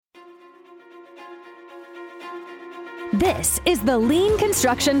This is the Lean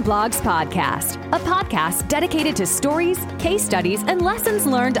Construction Blogs Podcast, a podcast dedicated to stories, case studies, and lessons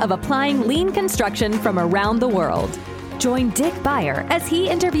learned of applying lean construction from around the world. Join Dick Beyer as he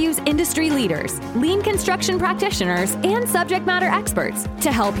interviews industry leaders, lean construction practitioners, and subject matter experts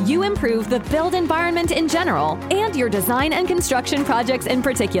to help you improve the build environment in general and your design and construction projects in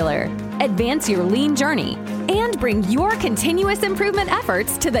particular. Advance your lean journey and bring your continuous improvement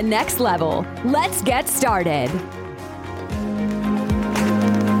efforts to the next level. Let's get started.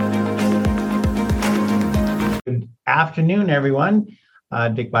 Good afternoon, everyone.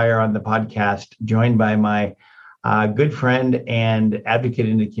 Dick Beyer on the podcast, joined by my good friend and advocate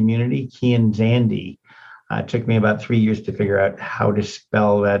in the community, Keyan Zandy. It took me about 3 years to figure out how to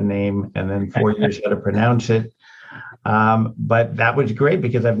spell that name and then 4 years how to pronounce it. But that was great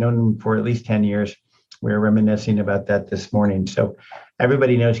because I've known him for at least 10 years. We were reminiscing about that this morning. So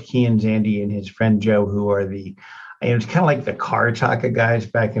everybody knows Keyan Zandy and his friend Joe, who are it's kind of like the car talker guys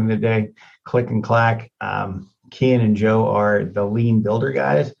back in the day, click and clack. Keyan and Joe are the lean builder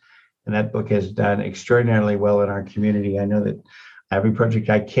guys. And that book has done extraordinarily well in our community. I know that every project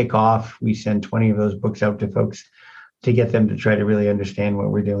I kick off, we send 20 of those books out to folks to get them to try to really understand what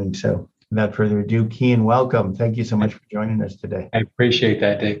we're doing. So without further ado, Keyan, welcome. Thank you so much for joining us today. I appreciate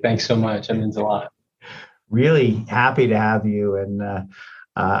that, Dick. Thanks so much. That means a lot. Really happy to have you. And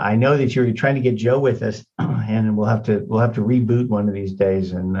I know that you're trying to get Joe with us, and we'll have to reboot one of these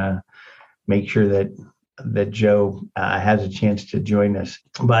days and make sure that Joe has a chance to join us.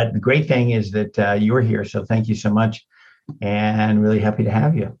 But the great thing is that you're here. So thank you so much, and really happy to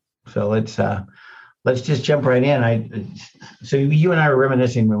have you. So let's just jump right in. So you and I were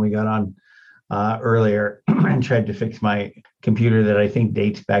reminiscing when we got on earlier and tried to fix my computer that I think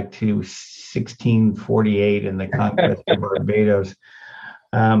dates back to 1648 and the conquest of Barbados.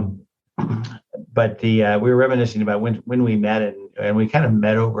 But we were reminiscing about when we met, and we kind of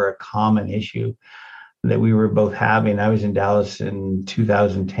met over a common issue that we were both having. I was in Dallas in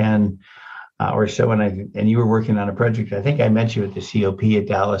 2010 or so, and you were working on a project. I think I met you at the COP at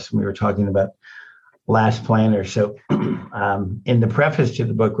Dallas, and we were talking about Last Planner. So in the preface to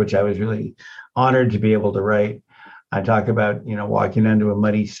the book, which I was really honored to be able to write, I talk about, walking onto a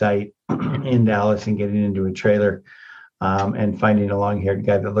muddy site in Dallas and getting into a trailer and finding a long-haired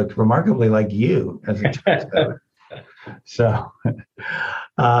guy that looked remarkably like you, as it turns out. So,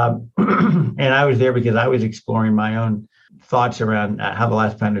 and I was there because I was exploring my own thoughts around how the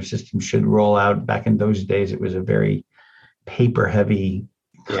Last Planner system should roll out. Back in those days, it was a very paper-heavy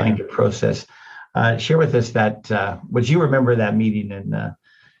kind of process. Share with us what you remember that meeting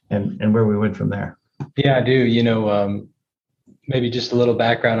and where we went from there. Yeah, I do. Maybe just a little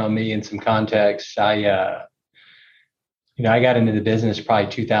background on me and some context. I got into the business probably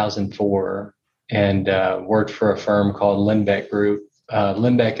 2004 and worked for a firm called Lindbeck Group.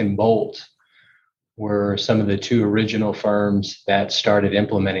 Lindbeck and Bolt were some of the two original firms that started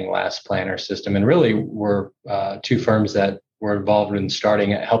implementing Last Planner system, and really were two firms that were involved in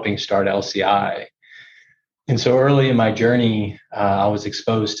helping start LCI. And so early in my journey, I was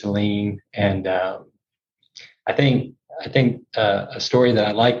exposed to lean, and I think a story that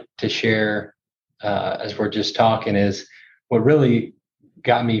I'd like to share as we're just talking is what really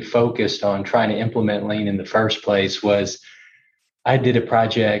got me focused on trying to implement lean in the first place was I did a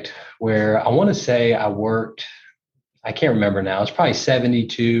project where I want to say I worked, I can't remember now, it's probably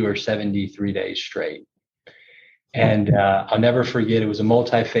 72 or 73 days straight. And I'll never forget, it was a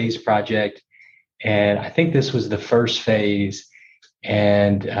multi-phase project. And I think this was the first phase,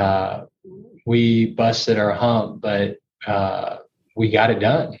 and we busted our hump, but we got it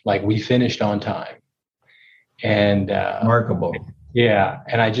done. Like, we finished on time. And remarkable. Yeah.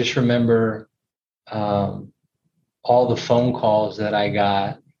 And I just remember all the phone calls that I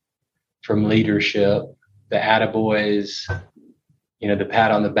got from leadership, the attaboys, the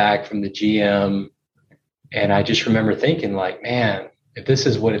pat on the back from the GM. And I just remember thinking, like, man, if this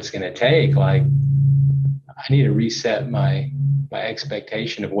is what it's going to take, like, I need to reset my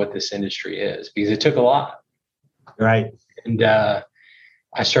expectation of what this industry is, because it took a lot. Right. And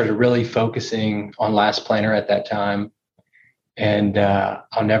I started really focusing on Last Planner at that time. And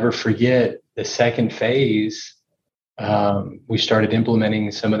I'll never forget the second phase. We started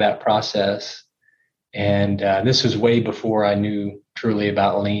implementing some of that process. And this was way before I knew truly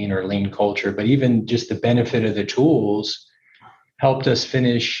about lean or lean culture, but even just the benefit of the tools helped us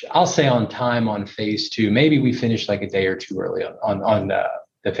finish, I'll say, on time on phase two. Maybe we finished like a day or two early on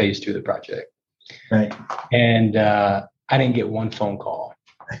the phase two of the project. Right. And I didn't get one phone call.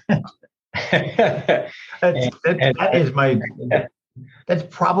 That's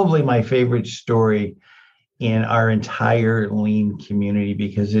probably my favorite story in our entire lean community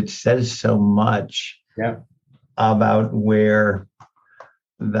because it says so much about where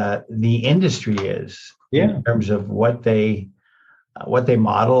the industry is in terms of what they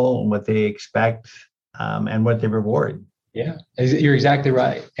model and what they expect and what they reward. Yeah, you're exactly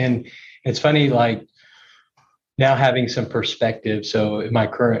right. And it's funny, like now having some perspective. So in my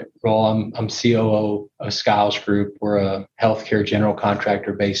current role, I'm COO of Skiles Group. We're a healthcare general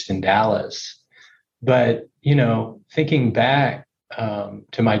contractor based in Dallas. But, thinking back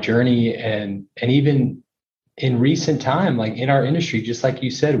to my journey and even in recent time, like in our industry, just like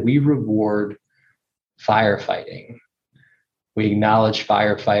you said, we reward firefighting. We acknowledge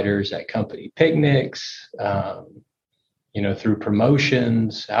firefighters at company picnics, through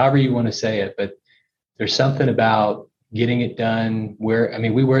promotions, however you want to say it. But there's something about getting it done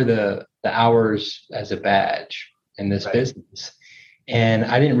we wear the hours as a badge in this business. And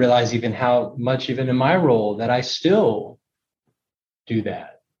I didn't realize even how much, even in my role, that I still do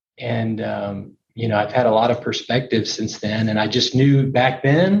that. And, I've had a lot of perspective since then. And I just knew back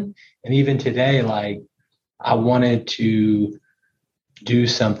then and even today, like I wanted to do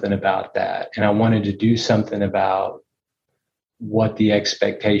something about that. And I wanted to do something about what the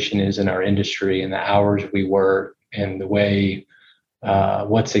expectation is in our industry and the hours we work and the way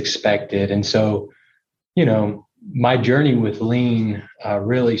what's expected. And so, my journey with lean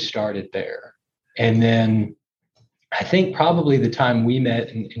really started there. And then I think probably the time we met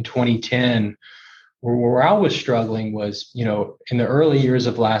in 2010, where I was struggling was, in the early years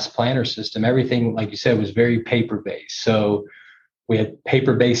of Last Planner System, everything, like you said, was very paper-based. So we had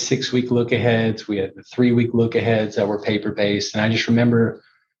paper-based 6-week look-aheads. We had the 3-week look-aheads that were paper-based. And I just remember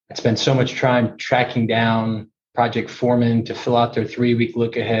I spent so much time tracking down project foremen to fill out their 3-week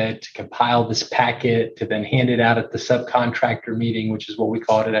look-ahead, to compile this packet, to then hand it out at the subcontractor meeting, which is what we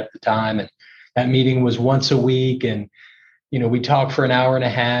called it at the time. And that meeting was once a week. And, we talked for an hour and a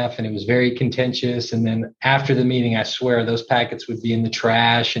half and it was very contentious. And then after the meeting, I swear those packets would be in the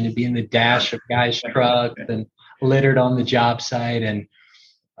trash and it'd be in the dash of guys' trucks and littered on the job site. And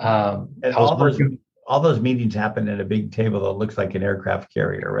all those meetings happen at a big table that looks like an aircraft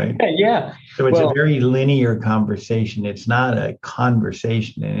carrier, right? Yeah. So it's a very linear conversation. It's not a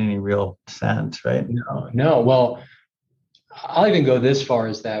conversation in any real sense, right? No. Well, I'll even go this far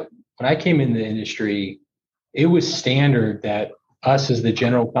as that when I came in the industry, it was standard that us as the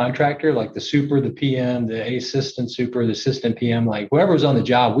general contractor, like the super, the PM, the assistant super, the assistant PM, like whoever was on the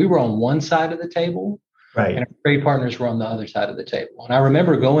job, we were on one side of the table. Right. And our trade partners were on the other side of the table. And I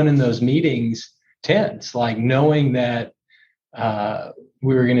remember going in those meetings tense, like knowing that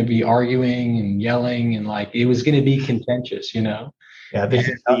we were going to be arguing and yelling and like it was going to be contentious, Yeah, this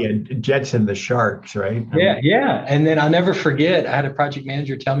is the Jets and the Sharks, right? Yeah. And then I'll never forget, I had a project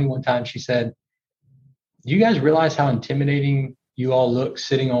manager tell me one time, she said, "Do you guys realize how intimidating you all look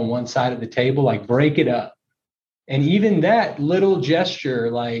sitting on one side of the table? Like break it up." And even that little gesture,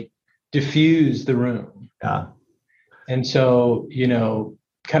 like diffused the room. Yeah. And so,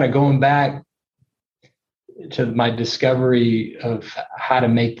 kind of going back to my discovery of how to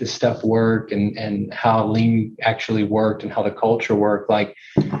make this stuff work and how lean actually worked and how the culture worked, like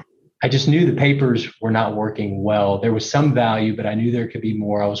I just knew the papers were not working well. There was some value, but I knew there could be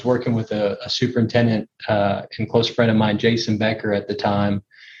more. I was working with a superintendent and close friend of mine, Jason Becker at the time.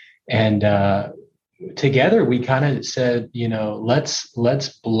 And together we kind of said,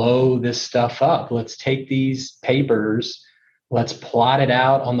 let's blow this stuff up. Let's take these papers, let's plot it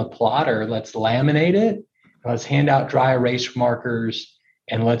out on the plotter, let's laminate it, let's hand out dry erase markers,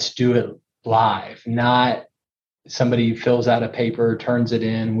 and let's do it live, not somebody fills out a paper, turns it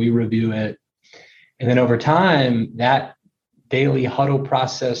in, we review it. And then over time, that daily huddle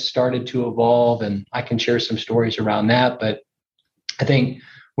process started to evolve, and I can share some stories around that. But I think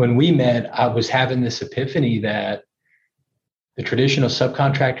when we met, I was having this epiphany that the traditional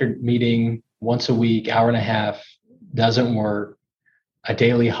subcontractor meeting once a week, hour and a half, doesn't work. A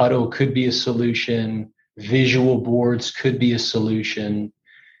daily huddle could be a solution. Visual boards could be a solution.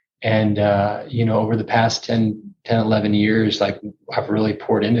 And, over the past 10, 11 years, like I've really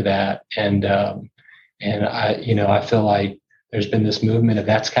poured into that. And I feel like there's been this movement of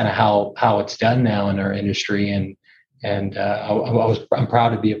that's kind of how it's done now in our industry. And I'm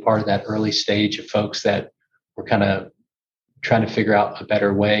proud to be a part of that early stage of folks that were kind of trying to figure out a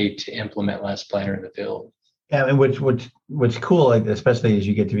better way to implement Last Planner in the field. Yeah, and what's cool, like especially as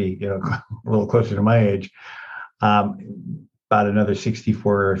you get to be a little closer to my age, about another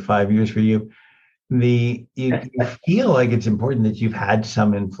 64 or 5 years for you, you feel like it's important that you've had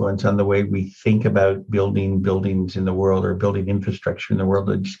some influence on the way we think about building buildings in the world or building infrastructure in the world,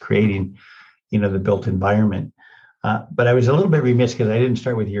 or just creating the built environment. But I was a little bit remiss because I didn't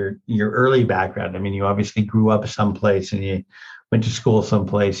start with your early background. I mean, you obviously grew up someplace and you went to school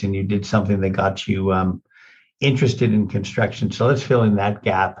someplace and you did something that got you interested in construction. So let's fill in that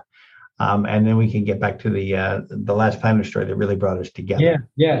gap. And then we can get back to the last Planner story that really brought us together.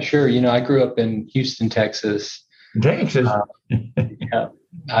 Yeah, sure. I grew up in Houston, Texas. Texas. Yeah.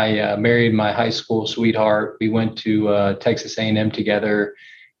 I married my high school sweetheart. We went to Texas A&M together,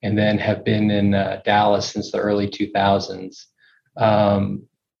 and then have been in Dallas since the early 2000s. I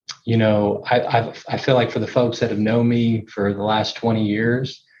feel like for the folks that have known me for the last 20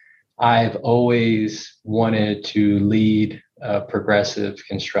 years, I've always wanted to lead a progressive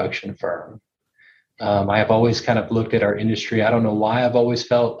construction firm. I have always kind of looked at our industry. I don't know why I've always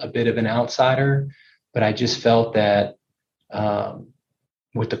felt a bit of an outsider, but I just felt that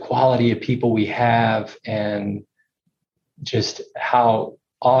with the quality of people we have and just how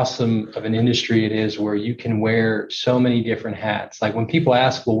awesome of an industry it is where you can wear so many different hats. Like when people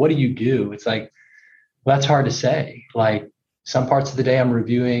ask, well, what do you do? It's like, well, that's hard to say. Like some parts of the day I'm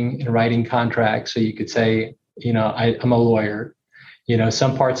reviewing and writing contracts. So you could say, I'm a lawyer.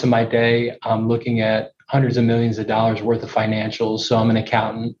 Some parts of my day I'm looking at hundreds of millions of dollars worth of financials. So I'm an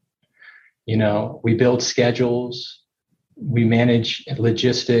accountant. We build schedules. We manage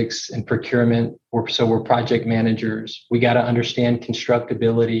logistics and procurement. We're project managers. We got to understand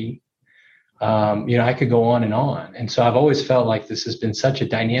constructability. I could go on and on. And so I've always felt like this has been such a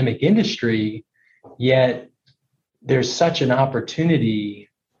dynamic industry, yet there's such an opportunity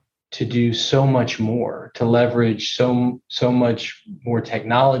to do so much more, to leverage so much more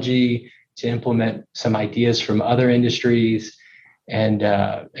technology, to implement some ideas from other industries. And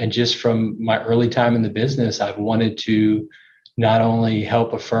just from my early time in the business, I've wanted to not only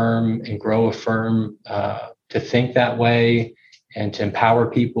help a firm and grow a firm to think that way and to empower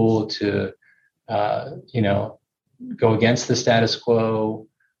people to, go against the status quo,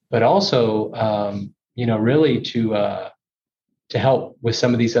 but also, really to help with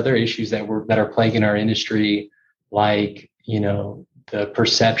some of these other issues that are plaguing our industry, like, the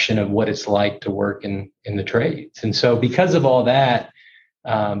perception of what it's like to work in the trades. And so because of all that,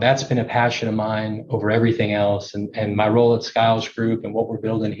 that's been a passion of mine over everything else. And my role at Skiles Group and what we're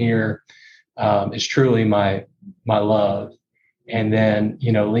building here is truly my love. And then,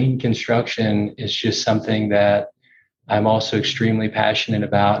 lean construction is just something that I'm also extremely passionate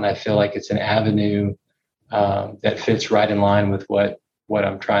about. And I feel like it's an avenue that fits right in line with what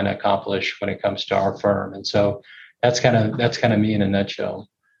I'm trying to accomplish when it comes to our firm. And so that's kind of me in a nutshell.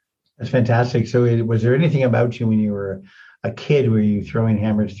 That's fantastic. So was there anything about you when you were a kid? Were you throwing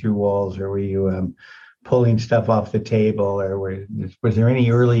hammers through walls, or were you pulling stuff off the table, or was there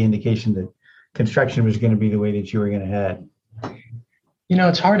any early indication that construction was going to be the way that you were going to head?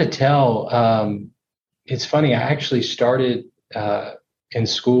 It's hard to tell. It's funny. I actually started in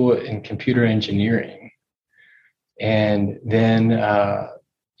school in computer engineering, and then,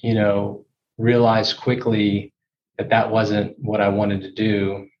 realized quickly that wasn't what I wanted to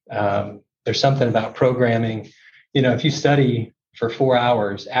do. There's something about programming. If you study for 4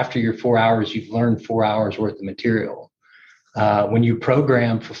 hours, after your 4 hours, you've learned 4 hours worth of material. When you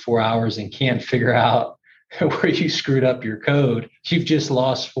program for 4 hours and can't figure out where you screwed up your code, you've just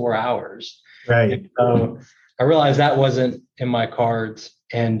lost 4 hours. Right. And so I realized that wasn't in my cards.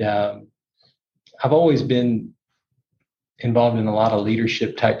 And I've always been involved in a lot of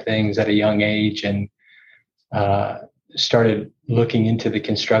leadership type things at a young age, and started looking into the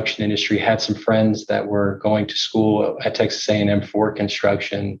construction industry. Had some friends that were going to school at Texas A&M for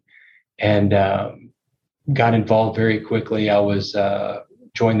construction, and got involved very quickly. I was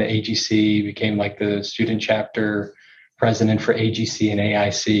joined the AGC, became like the student chapter president for AGC and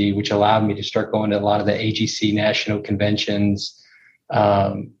AIC, which allowed me to start going to a lot of the AGC national conventions,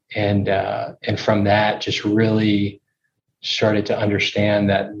 and from that just really started to understand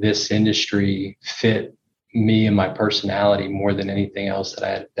that this industry fit me and my personality more than anything else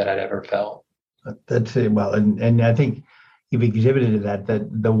that I'd ever felt. That's it. Well, and I think you've exhibited that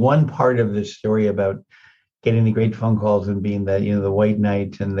the one part of this story about getting the great phone calls and being the white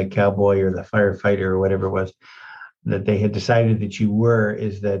knight and the cowboy or the firefighter or whatever it was that they had decided that you were,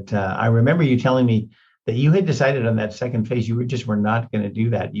 is that I remember you telling me that you had decided on that second phase you were not going to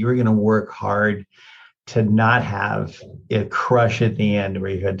do that. You were going to work hard to not have a crush at the end where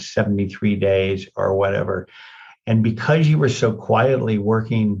you had 73 days or whatever. And because you were so quietly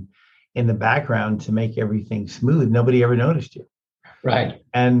working in the background to make everything smooth, nobody ever noticed you. Right.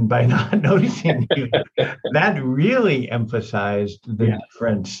 And by not noticing you, that really emphasized the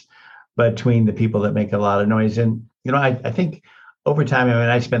difference between the people that make a lot of noise. And, I think over time, I mean,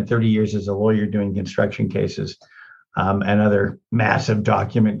 I spent 30 years as a lawyer doing construction cases and other massive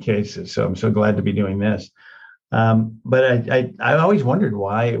document cases. So I'm so glad to be doing this. But I always wondered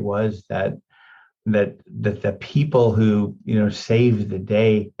why it was that the people who, saved the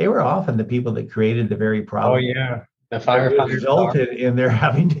day, they were often the people that created the very Oh problem. yeah, the That firefighters resulted in their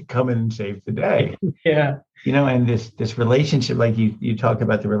having to come in and save the day. Yeah, And this relationship, like you talk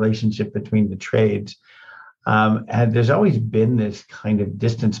about the relationship between the trades, and there's always been this kind of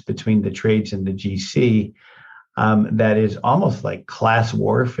distance between the trades and the GC that is almost like class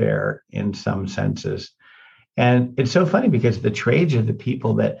warfare in some senses. And it's so funny because the trades are the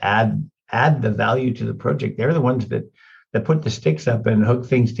people that add the value to the project. They're the ones that put the sticks up and hook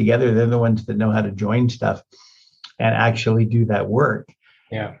things together. They're the ones that know how to join stuff and actually do that work.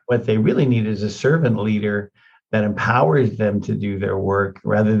 Yeah. What they really need is a servant leader that empowers them to do their work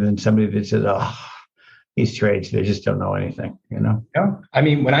rather than somebody that says, "Oh, these trades, they just don't know anything," Yeah. I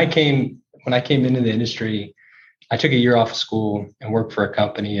mean, when I came into the industry, I took a year off of school and worked for a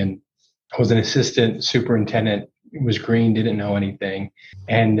company, and I was an assistant superintendent. It was green, didn't know anything.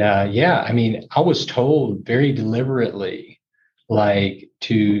 And I mean, I was told very deliberately, like,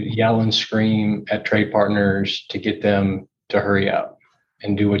 to yell and scream at trade partners to get them to hurry up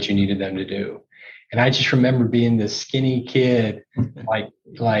and do what you needed them to do. And I just remember being this skinny kid,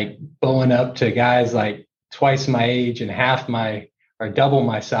 like bowing up to guys like twice my age and double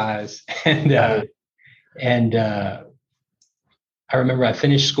my size. And I remember I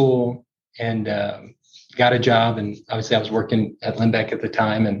finished school and got a job, and obviously I was working at Lindbeck at the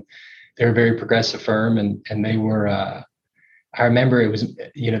time, and they were a very progressive firm, and they were. I remember it was,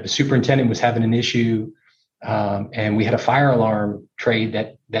 the superintendent was having an issue, and we had a fire alarm trade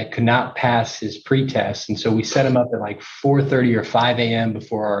that could not pass his pre-test, and so we set him up at like 4:30 or 5 a.m.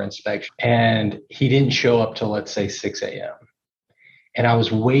 before our inspection, and he didn't show up till, let's say, 6 a.m. And I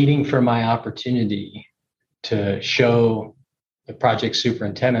was waiting for my opportunity to show the project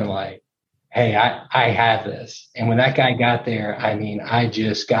superintendent, like, "Hey, I have this." And when that guy got there, I mean, I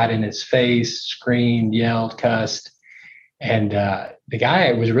just got in his face, screamed, yelled, cussed. And the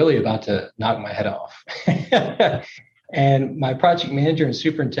guy was really about to knock my head off. And my project manager and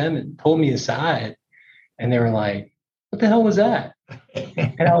superintendent pulled me aside, and they were like, "What the hell was that?"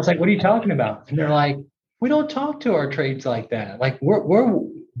 And I was like, "What are you talking about?" And they're like, "We don't talk to our trades like that. Like,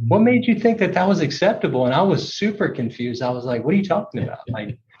 what made you think that was acceptable?" And I was super confused. I was like, "What are you talking about?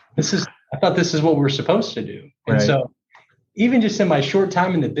 Like, I thought this is what we're supposed to do." And right. So even just in my short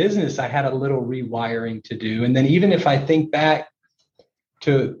time in the business, I had a little rewiring to do. And then even if I think back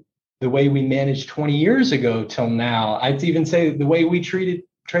to the way we managed 20 years ago till now, I'd even say the way we treated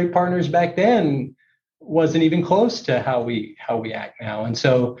trade partners back then wasn't even close to how we act now. And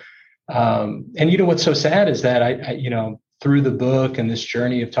so, and what's so sad is that I through the book and this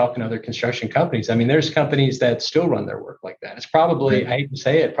journey of talking to other construction companies, I mean, there's companies that still run their work like that. It's probably, I hate to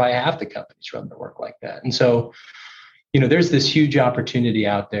say it, probably half the companies run their work like that. And so, there's this huge opportunity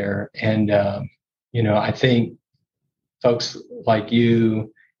out there. And, I think folks like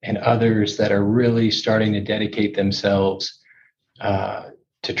you and others that are really starting to dedicate themselves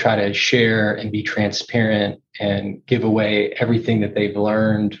to try to share and be transparent and give away everything that they've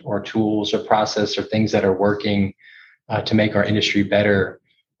learned, or tools or process or things that are working to make our industry better.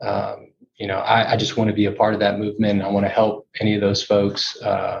 I just want to be a part of that movement. I want to help any of those folks,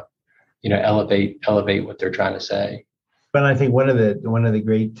 elevate what they're trying to say. But I think one of the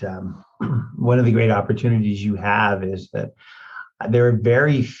great opportunities you have is that there are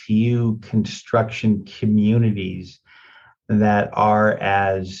very few construction communities that are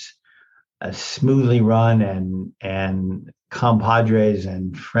as smoothly run and compadres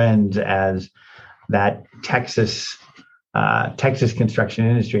and friends as that Texas construction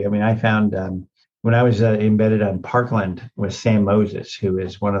industry. I mean, I found when I was embedded on Parkland with Sam Moses, who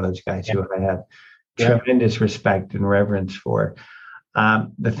is one of those guys who I have tremendous respect and reverence for.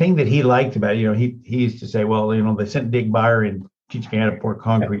 The thing that he liked about it, he used to say, "Well, they sent Dick Beyer in teach me how to pour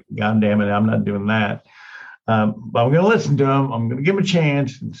concrete. God damn it, I'm not doing that. But I'm going to listen to him. I'm going to give him a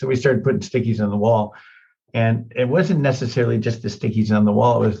chance." And so we started putting stickies on the wall. And it wasn't necessarily just the stickies on the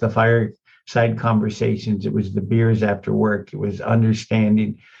wall. It was the fireside conversations. It was the beers after work. It was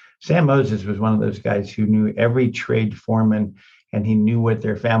understanding. Sam Moses was one of those guys who knew every trade foreman, and he knew what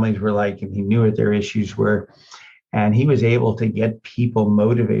their families were like, and he knew what their issues were. And he was able to get people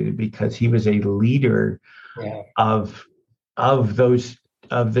motivated because he was a leader of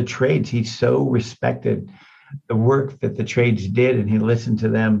the trades. He so respected the work that the trades did, and he listened to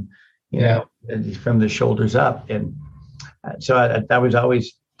them, from the shoulders up. And so I was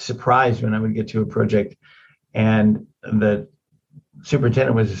always surprised when I would get to a project and the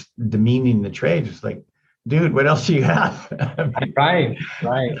superintendent was demeaning the trades. It's like, dude, what else do you have? I mean,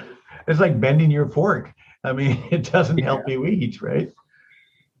 Right. it's like bending your fork. I mean, it doesn't help you eat, right?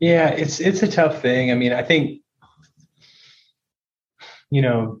 Yeah, it's a tough thing. I mean, I think,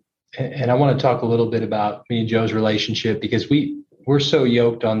 and I want to talk a little bit about me and Joe's relationship, because we're so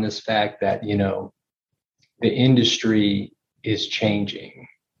yoked on this fact that, the industry is changing.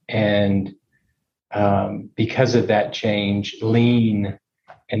 And because of that change, lean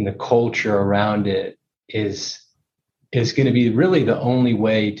and the culture around it is going to be really the only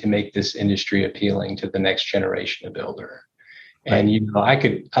way to make this industry appealing to the next generation of builder. And, I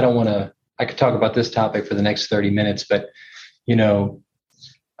could talk about this topic for the next 30 minutes, but,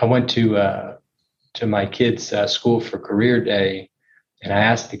 I went to my kids' school for career day, and I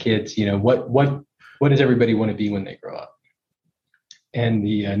asked the kids, what does everybody want to be when they grow up? And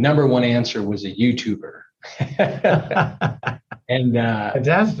the number one answer was a YouTuber. And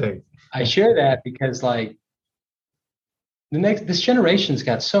fantastic. I share that because, like, this generation's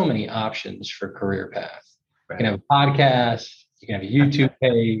got so many options for career path. Right. You can have a podcast, you can have a YouTube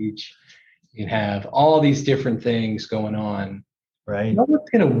page, you can have all these different things going on. Right. No one's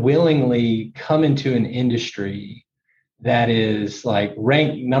going to willingly come into an industry that is like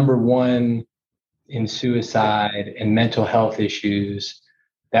ranked number one in suicide and mental health issues,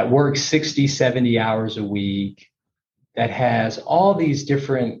 that works 60, 70 hours a week, that has all these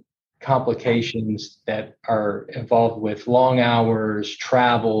different complications that are involved with long hours,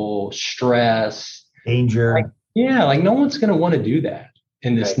 travel, stress, danger. Like no one's going to want to do that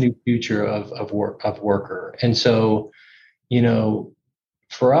in this new future of worker. And so,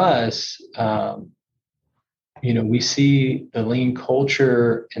 for us, we see the lean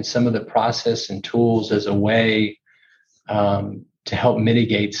culture and some of the process and tools as a way to help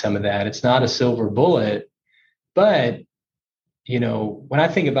mitigate some of that. It's not a silver bullet, but, when I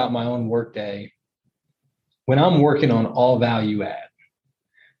think about my own workday, when I'm working on all value add,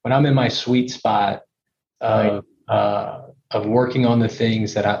 when I'm in my sweet spot of working on the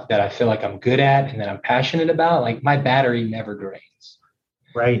things that I feel like I'm good at and that I'm passionate about, like my battery never drains.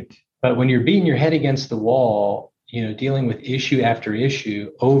 Right. But when you're beating your head against the wall, dealing with issue after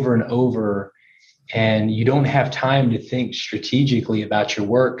issue over and over, and you don't have time to think strategically about your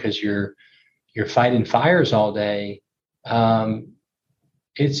work because you're fighting fires all day,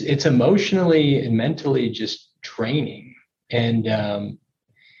 it's emotionally and mentally just draining. And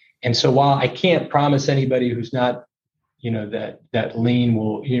so while I can't promise anybody who's not, that lean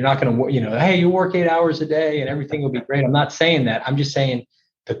will, you're not going to, hey, you work 8 hours a day and everything will be great. I'm not saying that. I'm just saying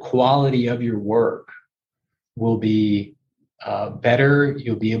the quality of your work will be better.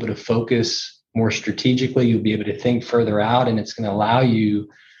 You'll be able to focus more strategically. You'll be able to think further out, and it's going to allow you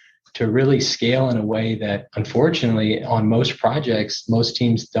to really scale in a way that, unfortunately, on most projects, most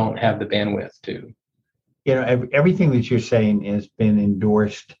teams don't have the bandwidth to. Everything that you're saying has been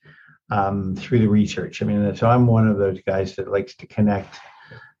endorsed through the research. I mean, so I'm one of those guys that likes to connect,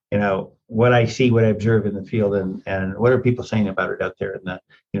 what I see, what I observe in the field, and what are people saying about it out there in the,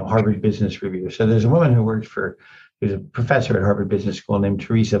 Harvard Business Review. So there's a woman who's a professor at Harvard Business School named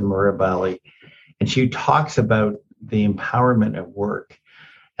Teresa Mirabelli, and she talks about the empowerment of work.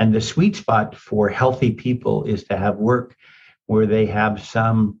 And the sweet spot for healthy people is to have work where they have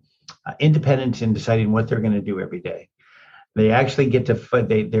some independence in deciding what they're going to do every day. They actually get to,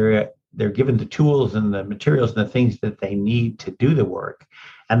 they're given the tools and the materials and the things that they need to do the work.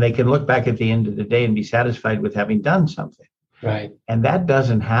 And they can look back at the end of the day and be satisfied with having done something. Right. And that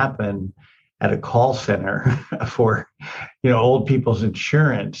doesn't happen at a call center for, old people's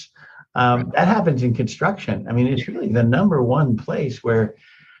insurance. That happens in construction. I mean, it's really the number one place where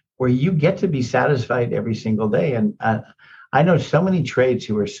you get to be satisfied every single day. And I know so many trades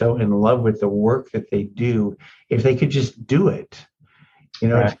who are so in love with the work that they do, if they could just do it.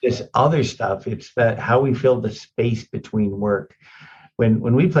 It's this other stuff. It's that how we fill the space between work.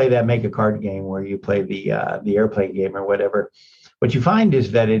 When we play that make a card game where you play the airplane game or whatever, what you find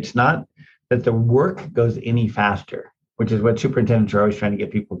is that it's not that the work goes any faster, which is what superintendents are always trying to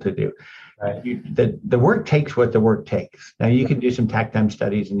get people to do. Right. The work takes what the work takes. Now you can do some takt time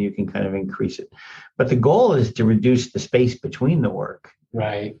studies and you can kind of increase it, but the goal is to reduce the space between the work.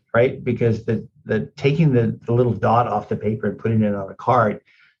 Right. Right. Because the taking the little dot off the paper and putting it on a card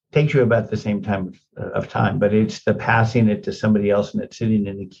takes you about the same time of time, but it's the passing it to somebody else and it's sitting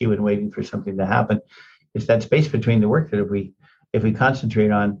in the queue and waiting for something to happen. It's that space between the work that if we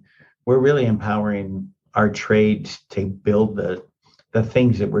concentrate on, we're really empowering our trades to build the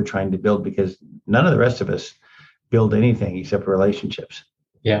things that we're trying to build, because none of the rest of us build anything except relationships.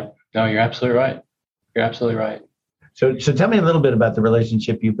 Yeah, no, you're absolutely right. You're absolutely right. So tell me a little bit about the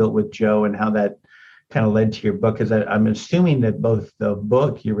relationship you built with Joe and how that kind of led to your book. Because I'm assuming that both the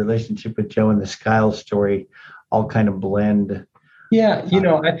book, your relationship with Joe, and the Skiles story all kind of blend. Yeah,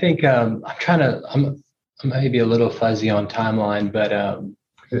 I think I'm maybe a little fuzzy on timeline, but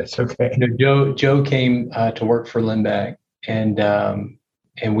That's okay. Joe came to work for Lindbeck, and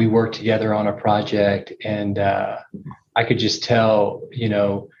we worked together on a project, and I could just tell,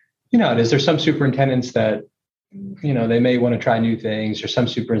 there's some superintendents that, they may want to try new things, or some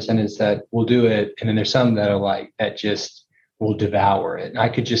superintendents that will do it, and then there's some that are like that just will devour it. And I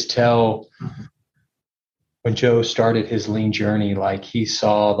could just tell when Joe started his lean journey, like he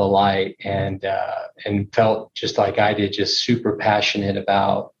saw the light and felt just like I did, just super passionate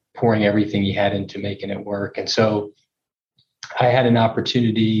about pouring everything he had into making it work. And so I had an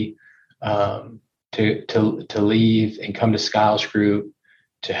opportunity to leave and come to Skiles Group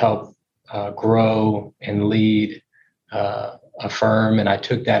to help grow and lead a firm. And I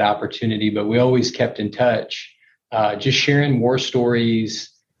took that opportunity, but we always kept in touch, just sharing war stories.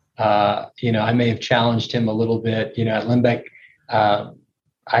 I may have challenged him a little bit, at Lindbeck. I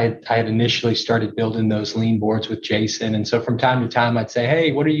had initially started building those lean boards with Jason. And so from time to time, I'd say,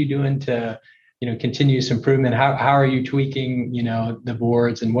 hey, what are you doing to, continuous improvement? How are you tweaking, the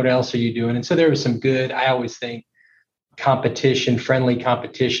boards, and what else are you doing? And so there was some good, I always think friendly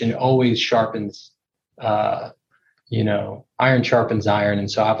competition always sharpens, iron sharpens iron. And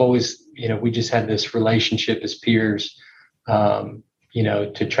so I've always, we just had this relationship as peers,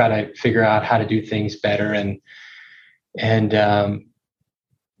 to try to figure out how to do things better. And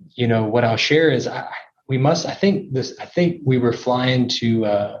what I'll share is I think we were flying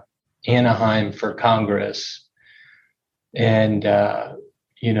to Anaheim for Congress. And, I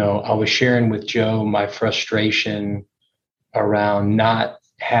was sharing with Joe my frustration around not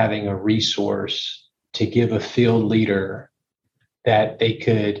having a resource to give a field leader that they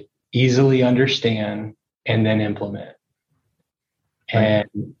could easily understand and then implement. And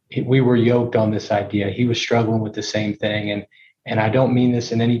we were yoked on this idea. He was struggling with the same thing. And I don't mean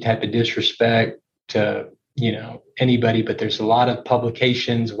this in any type of disrespect to, anybody, but there's a lot of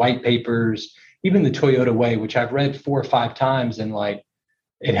publications, white papers, even the Toyota Way, which I've read 4 or 5 times, and like,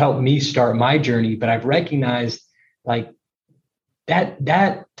 it helped me start my journey. But I've recognized like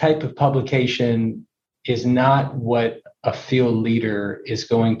that type of publication is not what a field leader is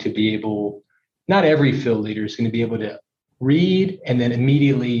going to be able, not every field leader is going to be able to read and then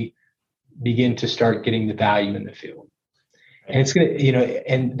immediately begin to start getting the value in the field. And it's going to,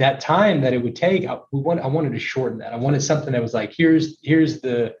 and that time that it would take, I wanted to shorten that. I wanted something that was like, here's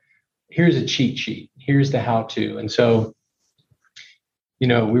a cheat sheet. Here's the how-to. And so, we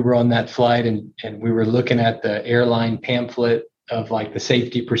were on that flight and we were looking at the airline pamphlet of like the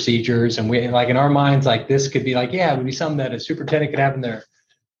safety procedures. And we, like in our minds, like this could be like, yeah, it would be something that a superintendent could have in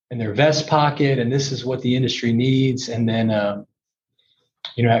their vest pocket. And this is what the industry needs. And then, at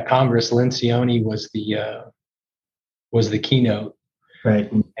Congress, Lencioni was the keynote.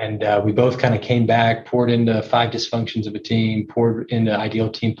 Right. And we both kind of came back, poured into 5 dysfunctions of a team, poured into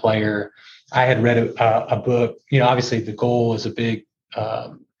ideal team player. I had read a book, obviously the goal is a big,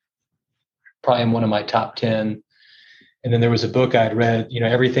 probably in one of my top 10. And then there was a book I'd read,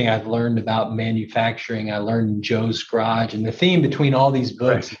 everything I've learned about manufacturing, I learned in Joe's garage. And the theme between all these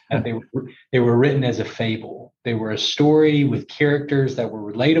books, right, they were written as a fable. They were a story with characters that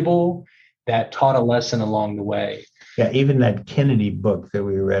were relatable, that taught a lesson along the way. Yeah, even that Kennedy book that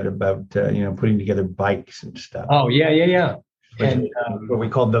we read about, putting together bikes and stuff. Oh, yeah. And what we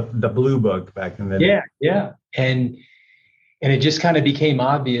called the blue book back in the day. Yeah. And it just kind of became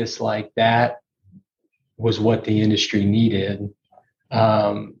obvious like that was what the industry needed.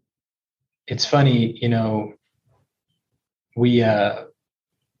 It's funny,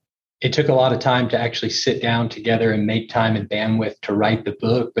 it took a lot of time to actually sit down together and make time and bandwidth to write the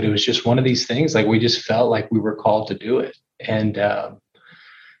book, but it was just one of these things, like we just felt like we were called to do it. And,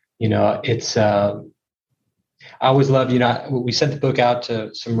 it's, I always love, we sent the book out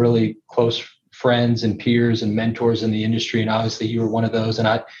to some really close friends and peers and mentors in the industry. And obviously you were one of those. And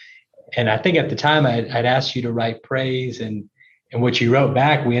I think at the time I'd asked you to write praise, and what you wrote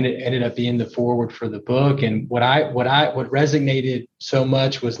back, we ended up being the forward for the book. And what resonated so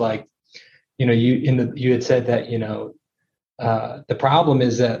much was like, you had said that, the problem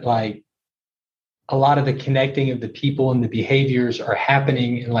is that like a lot of the connecting of the people and the behaviors are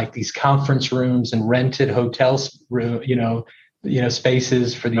happening in like these conference rooms and rented hotels,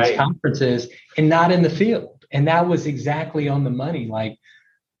 spaces for these right, conferences, and not in the field. And that was exactly on the money. Like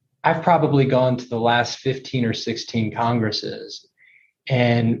I've probably gone to the last 15 or 16 congresses,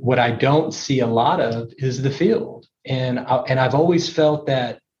 and what I don't see a lot of is the field. And I've always felt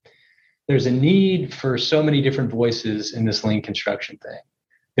that there's a need for so many different voices in this lean construction thing.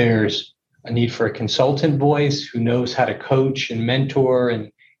 There's a need for a consultant voice who knows how to coach and mentor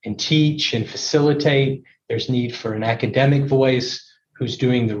and teach and facilitate. There's need for an academic voice who's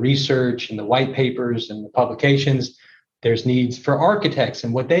doing the research and the white papers and the publications. There's needs for architects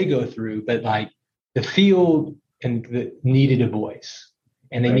and what they go through, but like the field needed a voice,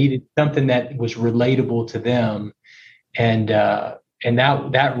 and they needed something that was relatable to them. And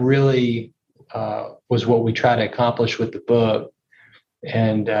that really was what we try to accomplish with the book.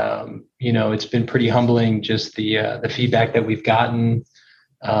 And it's been pretty humbling, just the feedback that we've gotten,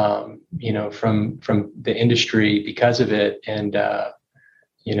 from the industry because of it. And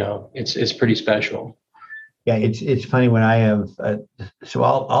it's pretty special. Yeah, it's funny when I have. So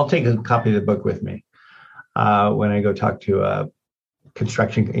I'll take a copy of the book with me when I go talk to a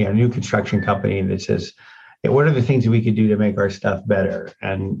new construction company that says, hey, what are the things that we could do to make our stuff better?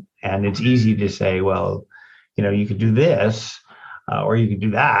 And it's easy to say, well, you could do this or you could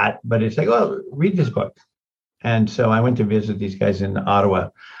do that, but it's like, well, read this book. And so I went to visit these guys in Ottawa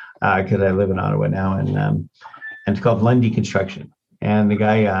because I live in Ottawa now, and it's called Lundy Construction. And the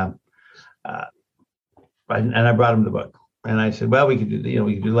guy. And I brought him the book, and I said, well, we could do,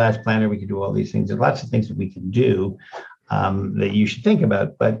 we could do Last Planner, we could do all these things. There's lots of things that we can do that you should think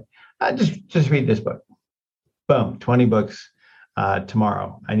about, but just read this book. Boom, 20 books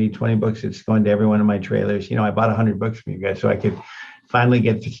tomorrow. I need 20 books. It's going to every one of my trailers. I bought 100 books from you guys so I could finally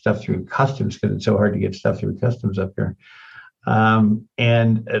get stuff through customs, because it's so hard to get stuff through customs up here. And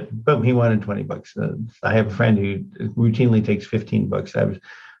boom, he wanted 20 books. I have a friend who routinely takes 15 books. I was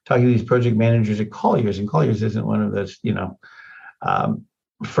talking to these project managers at Colliers, and Colliers isn't one of those,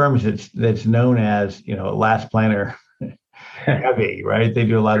 firms that's known as, Last Planner heavy, right? They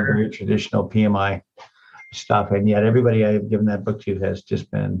do a lot of very traditional PMI stuff, and yet everybody I've given that book to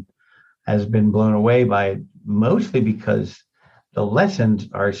has been blown away by it, mostly because the lessons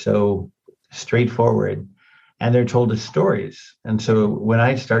are so straightforward and they're told as stories. And so when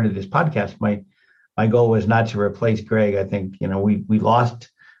I started this podcast, my goal was not to replace Greg. I think, we lost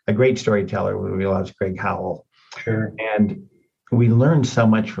a great storyteller when we lost Greg Howell. Sure. And we learned so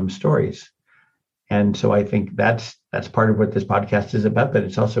much from stories. And so I think that's part of what this podcast is about, but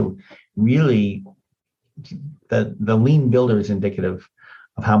it's also really the lean builder is indicative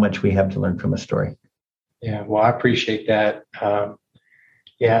of how much we have to learn from a story. Yeah, well, I appreciate that.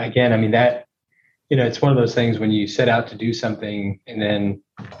 Again, I mean, that, it's one of those things when you set out to do something and then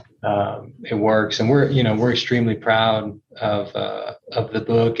it works, and we're extremely proud of the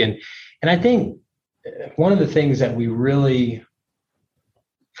book. And I think one of the things that we really,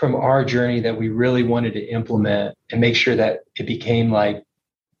 from our journey, that we really wanted to implement and make sure that it became like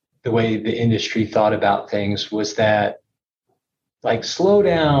the way the industry thought about things was that, like, slow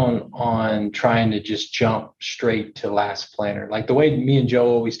down on trying to just jump straight to Last Planner. Like the way me and Joe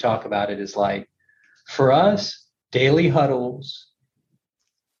always talk about it is like, for us, daily huddles,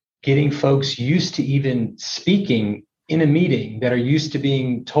 getting folks used to even speaking in a meeting, that are used to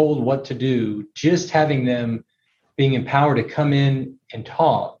being told what to do, just having them being empowered to come in and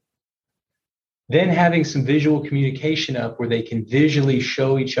talk. Then having some visual communication up where they can visually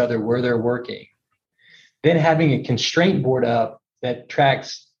show each other where they're working. Then having a constraint board up that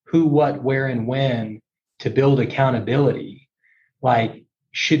tracks who, what, where, and when to build accountability, like,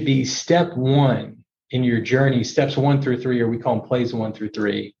 should be step one in your journey, steps 1 through 3, or we call them plays 1 through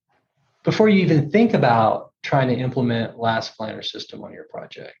 3, before you even think about trying to implement Last Planner system on your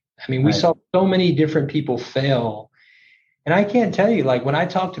project. I mean, we saw so many different people fail. And I can't tell you, like, when I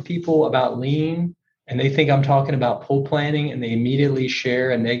talk to people about lean and they think I'm talking about pull planning and they immediately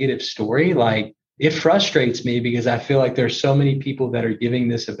share a negative story, like, it frustrates me because I feel like there's so many people that are giving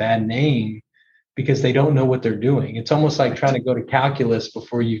this a bad name because they don't know what they're doing. It's almost like trying to go to calculus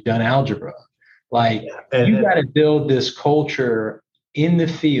before you've done algebra. Like, you got to build this culture in the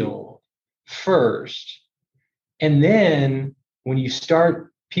field first. And then when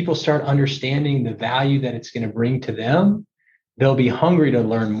people start understanding the value that it's going to bring to them, they'll be hungry to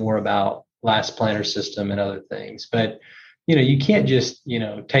learn more about Last Planner system and other things. But, you can't just,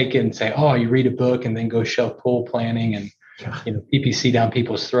 take it and say, oh, you read a book and then go shove pull planning and, PPC down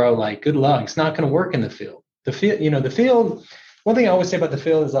people's throat. Like, good luck. It's not going to work in the field. The field, one thing I always say about the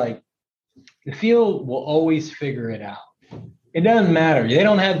field is, like, the field will always figure it out. It doesn't matter. They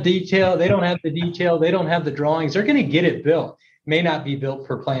don't have detail. They don't have the detail. They don't have the drawings. They're going to get it built. It may not be built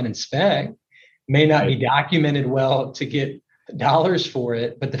per plan and spec, may not be documented well to get dollars for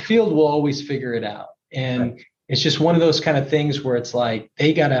it, but the field will always figure it out. And it's just one of those kind of things where it's like,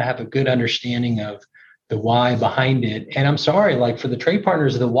 they got to have a good understanding of why behind it. And I'm sorry, like for the trade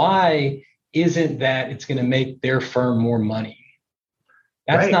partners, the why isn't that it's going to make their firm more money.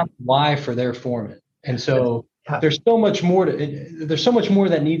 That's Right. not why for their foreman. And so there's so much more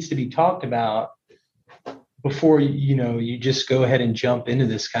that needs to be talked about before, you just go ahead and jump into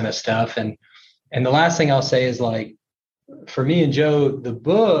this kind of stuff. And the last thing I'll say is, like, for me and Joe, the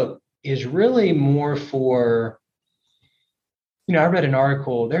book is really more for, I read an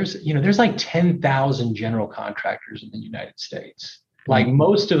article, there's like 10,000 general contractors in the United States. Like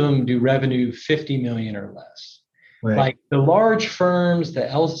most of them do revenue 50 million or less. Right. Like the large firms, the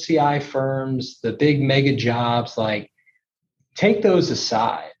LCI firms, the big mega jobs, like take those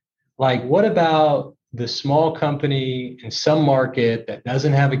aside. Like what about the small company in some market that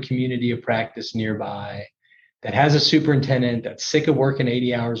doesn't have a community of practice nearby, that has a superintendent that's sick of working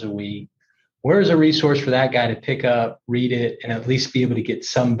 80 hours a week? Where's a resource for that guy to pick up, read it, and at least be able to get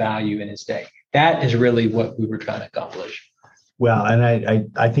some value in his day? That is really what we were trying to accomplish. Well, and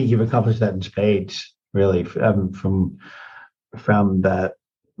I think you've accomplished that in spades, really, from the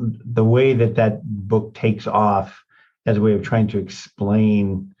way that book takes off as a way of trying to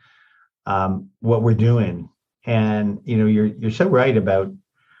explain what we're doing. And you're so right about.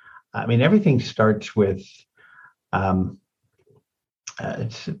 I mean, everything starts with.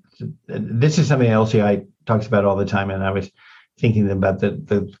 This is something LCI talks about all the time, and I was thinking about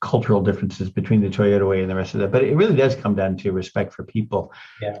the cultural differences between the Toyota way and the rest of that. But it really does come down to respect for people.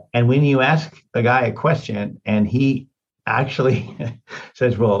 Yeah. And when you ask a guy a question and he actually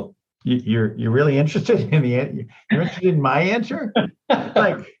says, "Well, you're really interested in you're interested in my answer?"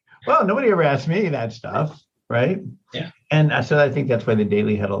 Like, well, nobody ever asked me that stuff, right? Yeah. And so I think that's why the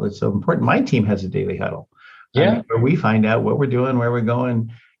daily huddle is so important. My team has a daily huddle. Yeah. Where we find out what we're doing, where we're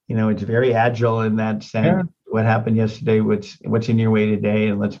going. It's very agile in that sense. Yeah. What happened yesterday? What's in your way today?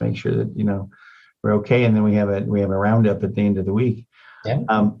 And let's make sure that we're okay. And then we have a roundup at the end of the week. Yeah.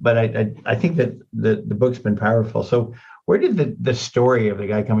 But I think that the book's been powerful. So where did the story of the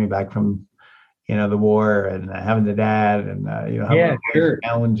guy coming back from the war and having the dad and having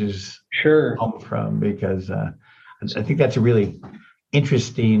challenges come from? Because I think that's a really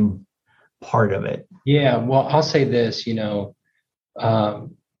interesting part of it. Yeah, well, I'll say this,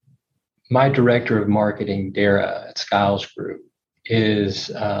 my director of marketing, Dara at Skiles Group,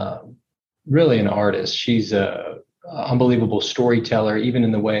 is really an artist. She's a unbelievable storyteller, even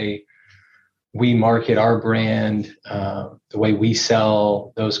in the way we market our brand, the way we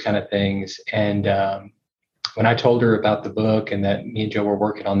sell, those kind of things. And when I told her about the book and that me and Joe were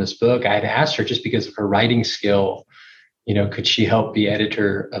working on this book, I had asked her, just because of her writing skill, could she help be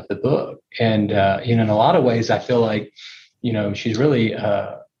editor of the book? And, in a lot of ways, I feel like, she's really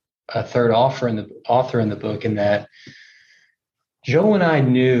a third author in the book, in that Joe and I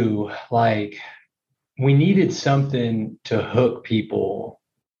knew, like, we needed something to hook people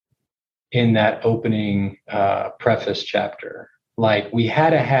in that opening preface chapter. Like, we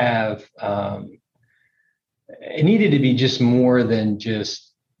had to have, it needed to be just more than just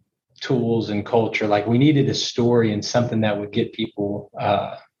tools and culture. Like, we needed a story and something that would get people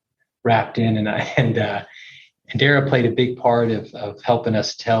wrapped in. And Dara played a big part of helping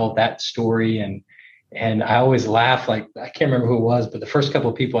us tell that story. And I always laugh, like, I can't remember who it was, but the first couple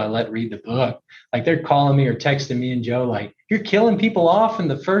of people I let read the book, like, they're calling me or texting me and Joe, like, "You're killing people off in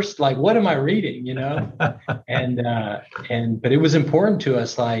the first, like, what am I reading?" But it was important to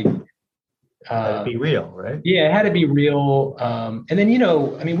us, like, be real, right? Yeah, it had to be real. And then,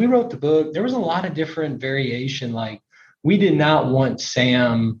 we wrote the book. There was a lot of different variation. Like, we did not want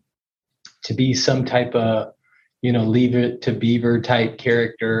Sam to be some type of, Leave It to Beaver type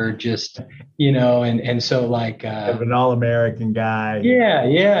character, just, and so, like, of an all-American guy. Yeah.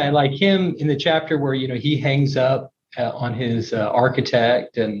 And like him in the chapter where, he hangs up on his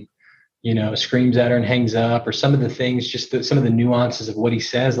architect and, screams at her and hangs up, or some of the things, just some of the nuances of what he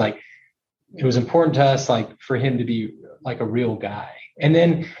says, like, it was important to us, like, for him to be like a real guy. And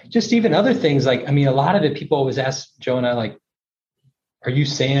then just even other things, like, a lot of it, people always ask Joe and I, like, "Are you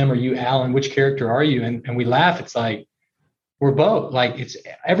Sam? Are you Alan? Which character are you?" And we laugh. It's like, we're both. Like, it's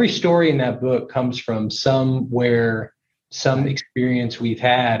every story in that book comes from somewhere, some experience we've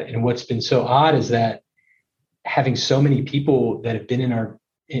had. And what's been so odd is that having so many people that have been in our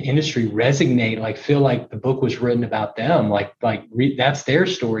industry resonate, like, feel like the book was written about them, like that's their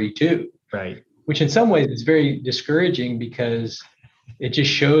story too. Right. Which in some ways is very discouraging, because it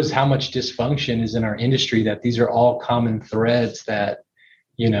just shows how much dysfunction is in our industry, that these are all common threads that,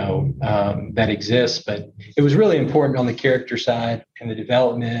 that exist. But it was really important on the character side and the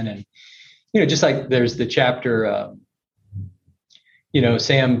development. And, just like there's the chapter,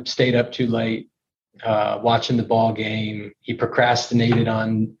 Sam stayed up too late watching the ball game. He procrastinated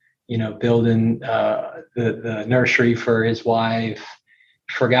on, building the nursery for his wife,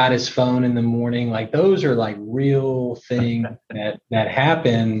 forgot his phone in the morning. Like those are like real things that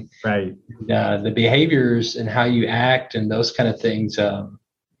happen. Right. The behaviors and how you act and those kind of things,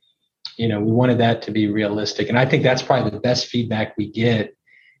 we wanted that to be realistic. And I think that's probably the best feedback we get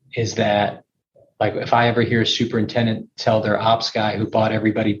is that, like, if I ever hear a superintendent tell their ops guy who bought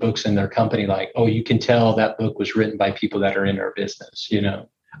everybody books in their company, like, oh, you can tell that book was written by people that are in our business,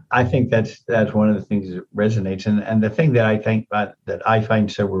 I think that's one of the things that resonates. And the thing that I think that I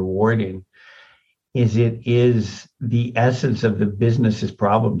find so rewarding is it is the essence of the business is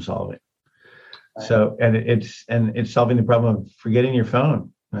problem solving. Right. So, and it's solving the problem of forgetting your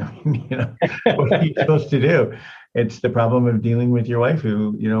phone. What are you supposed to do? It's the problem of dealing with your wife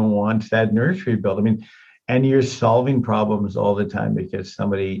who, wants that nursery built. And you're solving problems all the time because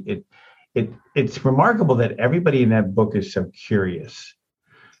it's remarkable that everybody in that book is so curious,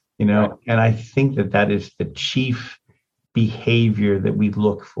 right. And I think that is the chief behavior that we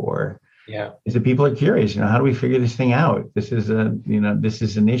look for. Yeah. Is that people are curious, how do we figure this thing out? This is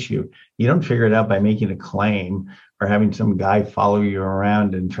an issue. You don't figure it out by making a claim or having some guy follow you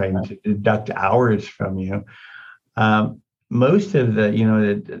around and trying to deduct hours from you. Most of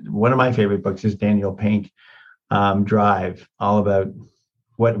one of my favorite books is Daniel Pink, Drive, all about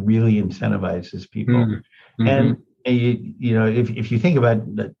what really incentivizes people. Mm-hmm. And if you think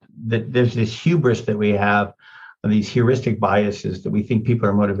about that, there's this hubris that we have, these heuristic biases that we think people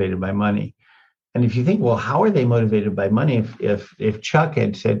are motivated by money. And if you think, well, how are they motivated by money? If Chuck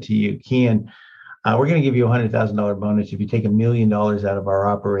had said to you, Keyan, we're going to give you $100,000 bonus if you take $1 million out of our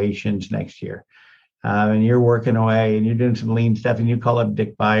operations next year. And you're working away and you're doing some lean stuff and you call up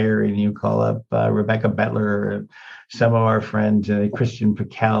Dick Beyer and you call up Rebecca Bettler, some of our friends, Christian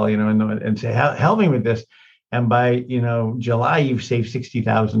Piquel, and say, help me with this. And by, July, you've saved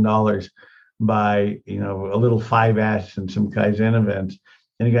 $60,000 by, a little 5S and some Kaizen events.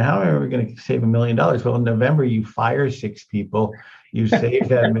 And you go, how are we going to save $1 million? Well, in November, you fire 6 people, you save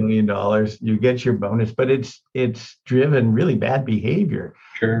that $1 million, you get your bonus, but it's driven really bad behavior.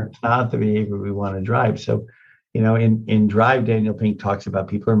 Sure. It's not the behavior we want to drive. So, in Drive, Daniel Pink talks about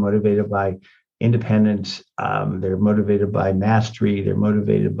people are motivated by independence. They're motivated by mastery. They're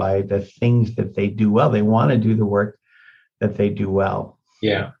motivated by the things that they do well. They want to do the work that they do well.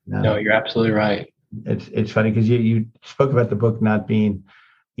 Yeah. No, you're absolutely right. It's funny because you spoke about the book not being,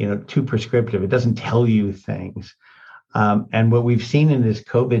 too prescriptive. It doesn't tell you things. And what we've seen in this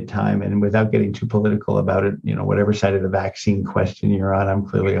COVID time, and without getting too political about it, whatever side of the vaccine question you're on, I'm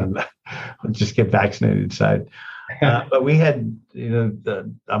clearly on the just get vaccinated side. But we had,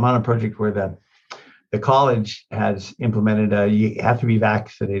 I'm on a project where the college has implemented you have to be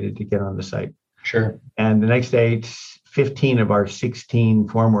vaccinated to get on the site. Sure. And the next day, 15 of our 16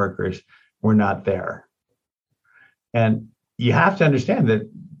 form workers were not there. And you have to understand that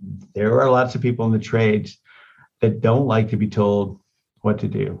there are lots of people in the trades that don't like to be told what to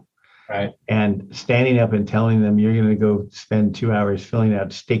do. Right. And standing up and telling them you're going to go spend 2 hours filling out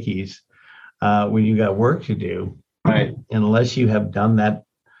stickies when you got work to do. Right. Unless you have done that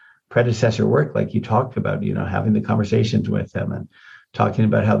predecessor work, like you talked about, having the conversations with them and talking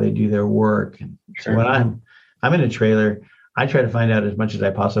about how they do their work. And sure. So when I'm in a trailer, I try to find out as much as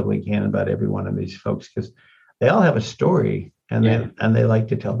I possibly can about every one of these folks because they all have a story and they like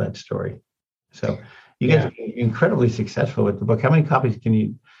to tell that story. So you guys are incredibly successful with the book. How many copies can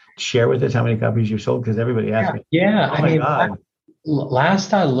you share with us? How many copies you've sold? Because everybody asks me. Yeah. Oh my God.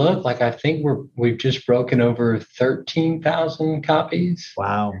 Last I looked, I think we've just broken over 13,000 copies.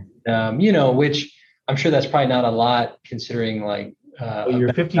 Wow. Which I'm sure that's probably not a lot considering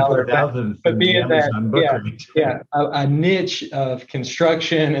you're 54,000. But being that, a niche of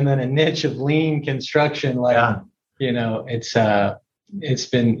construction and then a niche of lean construction,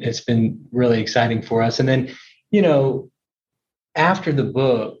 it's been really exciting for us. And then, after the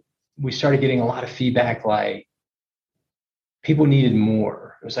book, we started getting a lot of feedback, like people needed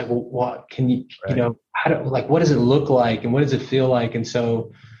more. It was like, well, what can you, what does it look like? And what does it feel like? And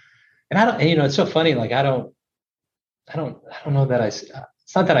so, and I don't, it's so funny. Like, I don't know that it's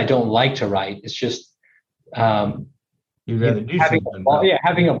not that I don't like to write. It's just, you'd rather do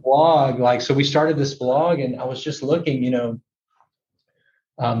having a blog. So we started this blog and I was just looking,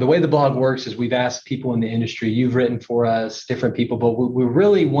 the way the blog works is we've asked people in the industry, you've written for us, different people, but we're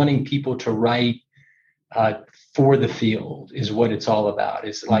really wanting people to write for the field is what it's all about.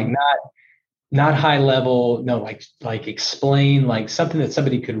 It's like not high level, no, like explain, like something that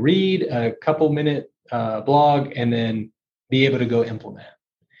somebody could read, a couple minute blog and then be able to go implement.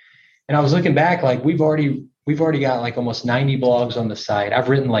 And I was looking back, like we've already got like almost 90 blogs on the site. I've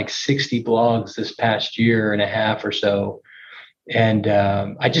written like 60 blogs this past year and a half or so. And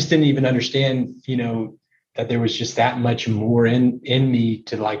I just didn't even understand, that there was just that much more in me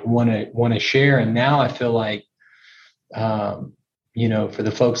to like want to share. And now I feel like, for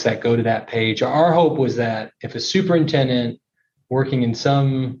the folks that go to that page, our hope was that if a superintendent working in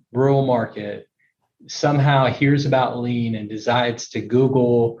some rural market somehow hears about lean and decides to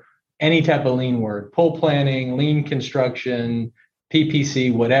Google any type of lean word, pull planning, lean construction,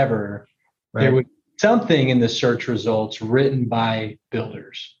 PPC, whatever, right, there would be something in the search results written by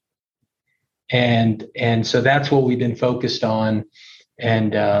builders. And so that's what we've been focused on.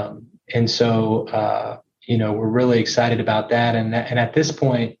 And so we're really excited about that. And at this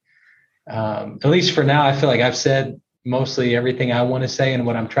point, at least for now, I feel like I've said mostly everything I want to say. And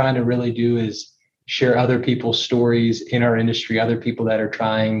what I'm trying to really do is share other people's stories in our industry, other people that are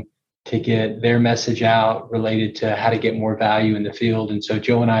trying to get their message out related to how to get more value in the field. And so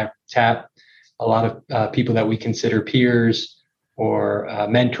Joe and I tap a lot of people that we consider peers or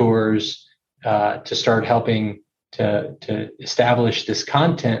mentors to start helping to establish this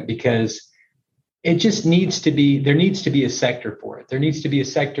content, because it just there needs to be a sector for it. There needs to be a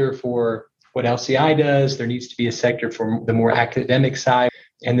sector for what LCI does. There needs to be a sector for the more academic side.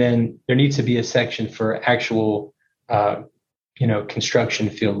 And then there needs to be a section for actual, construction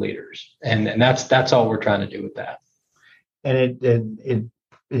field leaders. And that's all we're trying to do with that. And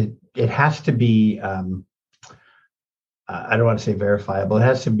it has to be, I don't want to say verifiable. It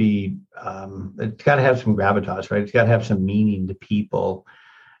has to be, it's got to have some gravitas, right? It's got to have some meaning to people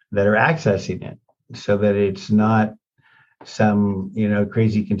that are accessing it, so that it's not some,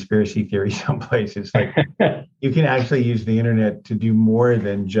 crazy conspiracy theory someplace. It's like you can actually use the internet to do more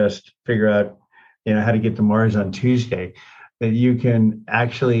than just figure out, how to get to Mars on Tuesday, that you can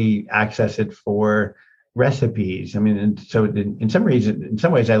actually access it for recipes. I mean, and so in some ways,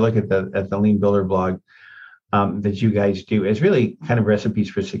 I look at the Lean Builder blog that you guys do as really kind of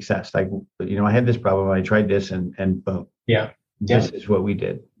recipes for success. Like, I had this problem, I tried this, and boom. Yeah. This is what we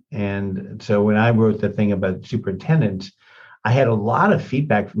did. And so when I wrote the thing about superintendents, I had a lot of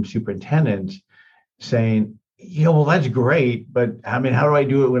feedback from superintendents saying, well, that's great, but I mean, how do I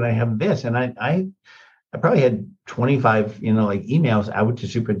do it when I have this? And I probably had 25, emails out to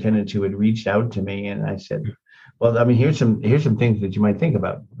superintendents who had reached out to me. And I said, well, I mean, here's some things that you might think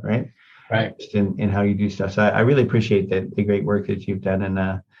about, right? Right. Just in how you do stuff. So I really appreciate the great work that you've done.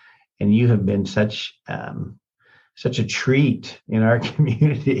 And you have been such a treat in our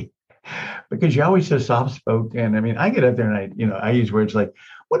community, because you're always so soft spoken. I mean, I get up there and I use words like,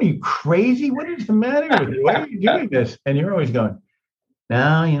 what are you, crazy? What is the matter with you? Why are you doing this? And you're always going,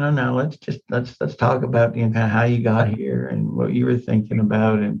 no, let's talk about, kind of how you got here and what you were thinking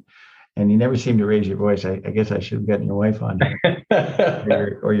about. And you never seem to raise your voice. I guess I should have gotten your wife on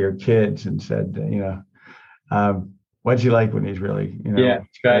here or your kids and said, what's he like when he's really, yeah,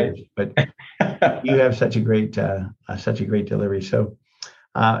 right. But you have such a great delivery. So,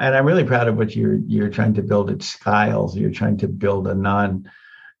 and I'm really proud of what you're trying to build at Skiles. You're trying to build a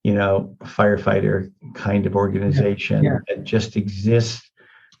firefighter kind of organization that just exists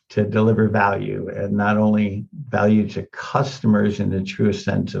to deliver value, and not only value to customers in the truest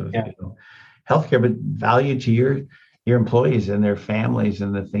sense of healthcare, but value to your employees and their families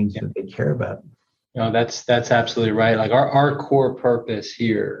and the things that they care about. No, that's absolutely right. Like our core purpose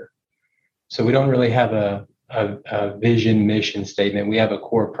here. So we don't really have a vision mission statement. We have a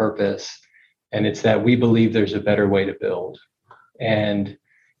core purpose, and it's that we believe there's a better way to build. And,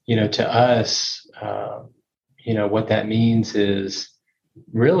 to us, what that means is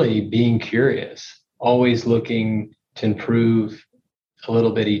really being curious, always looking to improve a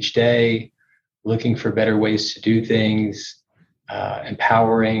little bit each day, looking for better ways to do things,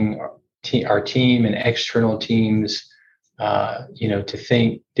 empowering our team and external teams, to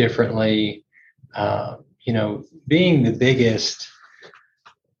think differently. Being the biggest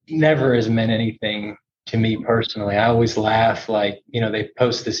never has meant anything to me personally. I always laugh, like, they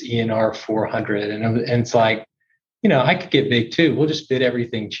post this ENR 400 and it's like, I could get big too. We'll just bid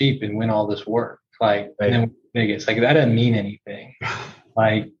everything cheap and win all this work. Like, right. And then biggest, like, that doesn't mean anything.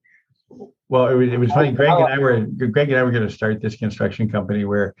 Like, well, it was funny. Greg and I were going to start this construction company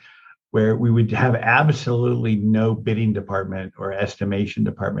where we would have absolutely no bidding department or estimation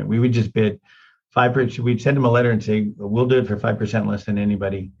department. We would just bid 5%. We'd send them a letter and say, we'll do it for 5% less than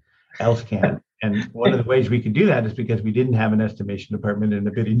anybody else can. And one of the ways we could do that is because we didn't have an estimation department and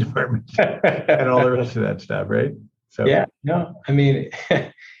a bidding department and all the rest of that stuff, right? So yeah, no, I mean,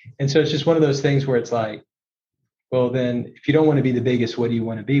 and so it's just one of those things where it's like, Well, then if you don't want to be the biggest, what do you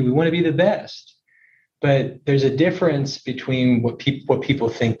want to be? We want to be the best. But there's a difference between what people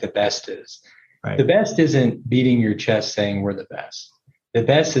think the best is. Right. The best isn't beating your chest saying we're the best. The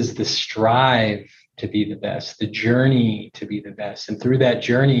best is the strive to be the best, the journey to be the best. And through that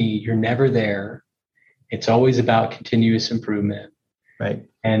journey, you're never there. It's always about continuous improvement. Right.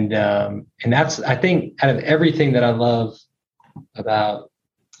 And that's, I think, out of everything that I love about,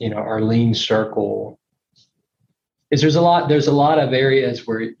 our lean circle, is there's a lot of areas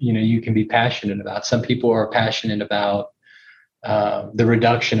where, you can be passionate about. Some people are passionate about the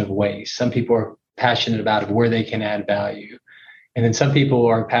reduction of waste. Some people are passionate about where they can add value. And then some people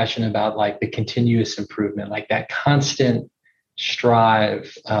are passionate about like the continuous improvement, like that constant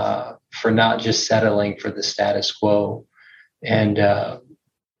strive for not just settling for the status quo. And, I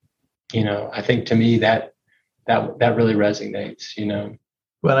think to me that really resonates,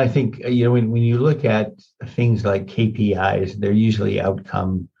 Well, I think, when you look at things like KPIs, they're usually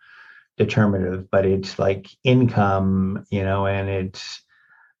outcome determinative, but it's like income, and it's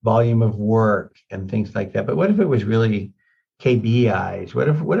volume of work and things like that. But what if it was really KBIs?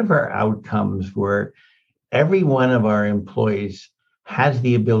 What if our outcomes were every one of our employees has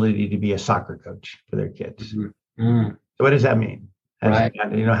the ability to be a soccer coach for their kids? Mm-hmm. Mm. So what does that mean? Right.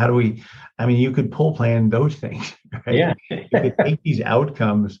 How do we, you could pull plan those things, right? Yeah. You could take these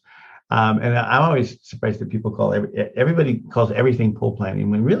outcomes. And I'm always surprised that people everybody calls everything pull planning,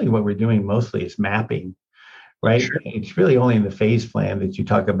 when really what we're doing mostly is mapping, right? Sure. It's really only in the phase plan that you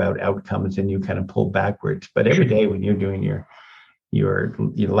talk about outcomes and you kind of pull backwards. But every day when you're doing your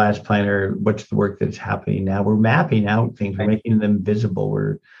last planner, what's the work that's happening now? We're mapping out things. We're making them visible.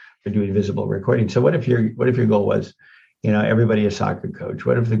 We're doing visible recording. So what if your goal was, everybody a soccer coach?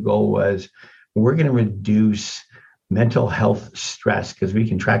 What if the goal was we're going to reduce mental health stress, because we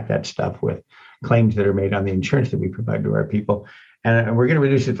can track that stuff with claims that are made on the insurance that we provide to our people, and we're going to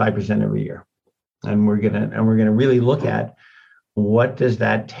reduce it 5% every year, and we're going to really look at what does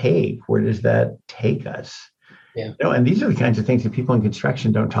that take? Where does that take us? Yeah. And these are the kinds of things that people in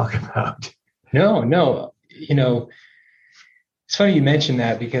construction don't talk about. No. It's funny you mentioned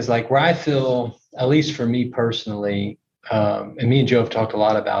that, because like where I feel, at least for me personally, and me and Joe have talked a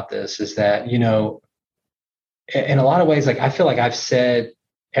lot about this, is that, in a lot of ways, like I feel like I've said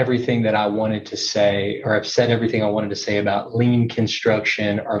everything that I wanted to say, or I've said everything I wanted to say about lean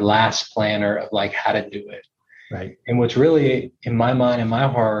construction or last planner of like how to do it. Right. And what's really in my mind and my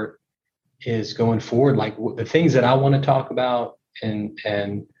heart is going forward, like the things that I want to talk about and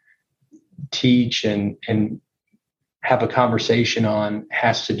teach and have a conversation on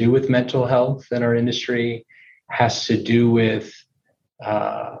has to do with mental health in our industry, has to do with,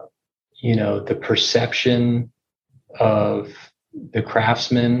 the perception of the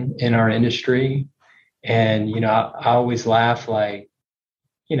craftsman in our industry. And, I always laugh like,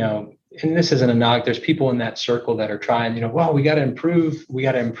 and this isn't a knock, there's people in that circle that are trying, we got to improve,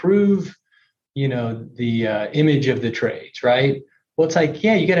 the image of the trades, right? Well, it's like,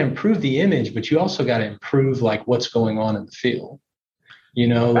 yeah, you got to improve the image, but you also got to improve like what's going on in the field,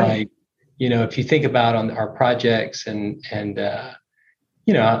 Right. if you think about on our projects and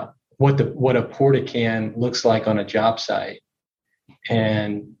what a porta-can looks like on a job site,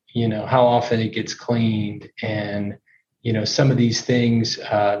 and how often it gets cleaned, and some of these things,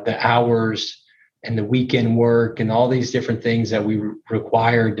 the hours and the weekend work and all these different things that we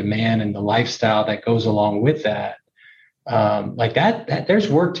require, demand, and the lifestyle that goes along with that, like that there's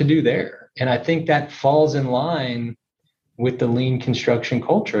work to do there. And I think that falls in line with the lean construction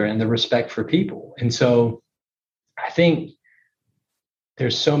culture and the respect for people. And so I think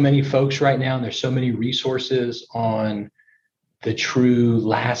there's so many folks right now, and there's so many resources on the true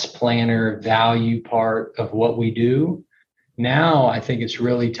last planner value part of what we do. Now, I think it's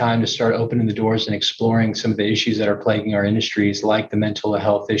really time to start opening the doors and exploring some of the issues that are plaguing our industries, like the mental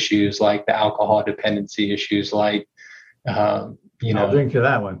health issues, like the alcohol dependency issues, like, I'll drink to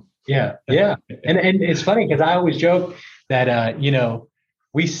that one. Yeah. Yeah. And it's funny because I always joke that,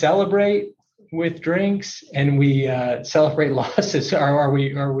 we celebrate with drinks and we celebrate losses. Are we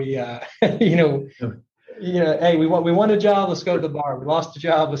hey, we won a job, let's go to the bar. We lost a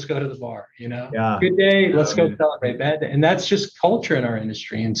job, let's go to the bar, Yeah. Good day, let's go celebrate. Bad day. And that's just culture in our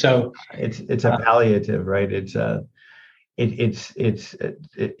industry. And so it's a palliative, right? It's a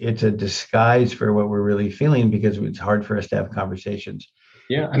disguise for what we're really feeling, because it's hard for us to have conversations.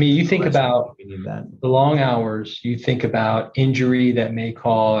 Yeah. I mean, you think about we need that. the long hours, you think about injury that may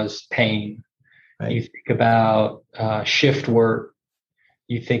cause pain. Right. You think about shift work.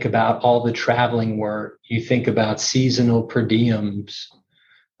 You think about all the traveling work. You think about seasonal per diems,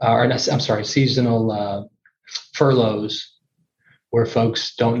 seasonal furloughs, where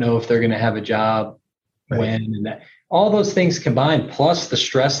folks don't know if they're going to have a job, Right. when, and that, all those things combined, plus the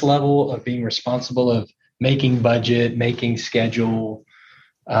stress level of being responsible of making budget, making schedule.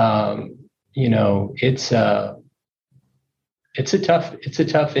 It's a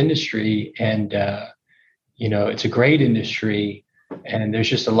tough industry, and it's a great industry, and there's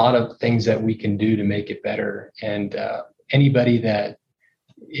just a lot of things that we can do to make it better. And anybody that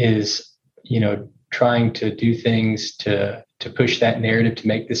is, trying to do things to push that narrative to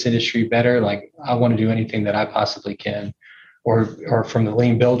make this industry better, like, I want to do anything that I possibly can, or from the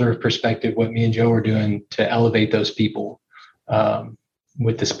lean builder perspective, what me and Joe are doing to elevate those people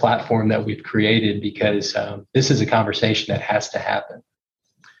with this platform that we've created, because this is a conversation that has to happen.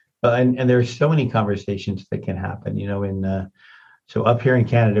 And there's so many conversations that can happen, so up here in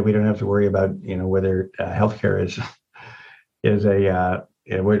Canada, we don't have to worry about, whether healthcare is a,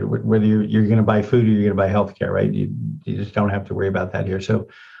 whether you're going to buy food or you're going to buy healthcare, right? You just don't have to worry about that here. So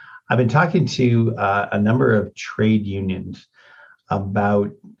I've been talking to a number of trade unions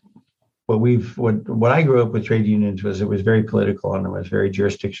about what I grew up with. Trade unions it was very political, and it was very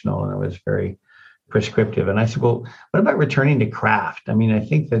jurisdictional, and it was very prescriptive. And I said, well, what about returning to craft? I mean, I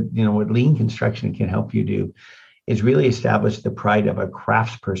think that, what lean construction can help you do is really establish the pride of a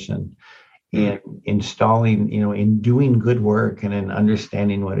craftsperson in installing, in doing good work and in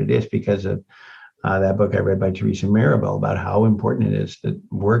understanding what it is, because of that book I read by Teresa Mirabel about how important it is that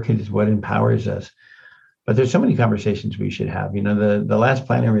work is what empowers us. But there's so many conversations we should have. The last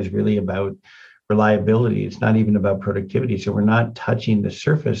planner is really about reliability. It's not even about productivity. So we're not touching the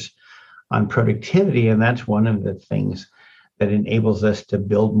surface on productivity. And that's one of the things that enables us to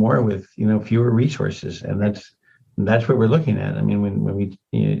build more with, fewer resources. And that's what we're looking at. I mean, when we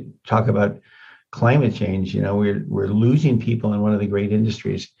talk about climate change, we're losing people in one of the great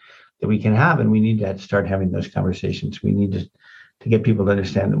industries that we can have, and we need to start having those conversations. We need to get people to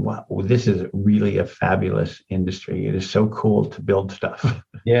understand that, wow, this is really a fabulous industry. It is so cool to build stuff.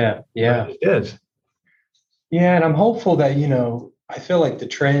 Yeah. It is. Yeah, and I'm hopeful that, I feel like the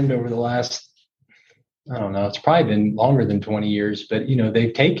trend over the last, I don't know, it's probably been longer than 20 years, but,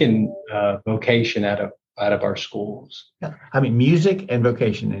 they've taken vocation out of our schools. Yeah. I mean, music and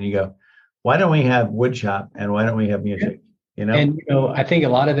vocation. And you go, why don't we have wood shop and why don't we have music? And, I think a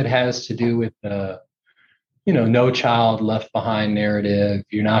lot of it has to do with no child left behind narrative.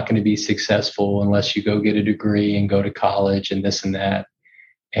 You're not going to be successful unless you go get a degree and go to college and this and that.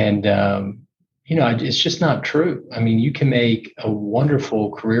 And, it's just not true. I mean, you can make a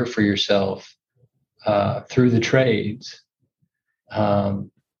wonderful career for yourself through the trades.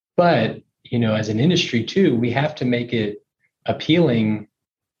 But, as an industry too, we have to make it appealing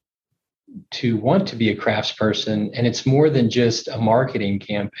to want to be a craftsperson. And it's more than just a marketing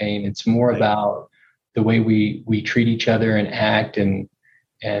campaign. It's more Right. about the way we treat each other and act and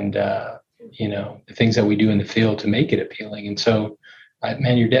the things that we do in the field to make it appealing. And so,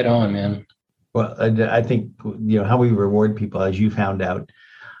 man, you're dead on, man. Well, I think, how we reward people, as you found out,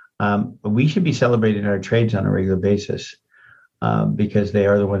 we should be celebrating our trades on a regular basis because they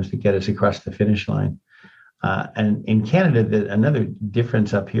are the ones that get us across the finish line. And in Canada, another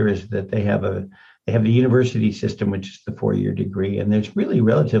difference up here is that they have the university system, which is the 4-year degree. And there's really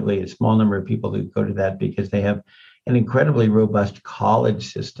relatively a small number of people who go to that because they have an incredibly robust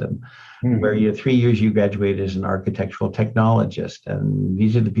college system where 3 years you graduate as an architectural technologist. And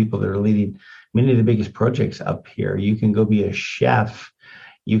these are the people that are leading many of the biggest projects up here. You can go be a chef.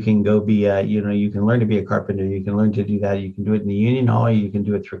 You can go be you can learn to be a carpenter. You can learn to do that. You can do it in the union hall. You can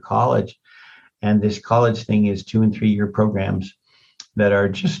do it through college. And this college thing is 2 and 3 year programs that are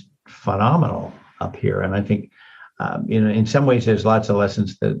just phenomenal up here. And I think, in some ways, there's lots of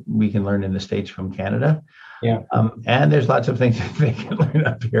lessons that we can learn in the States from Canada. Yeah. And there's lots of things that they can learn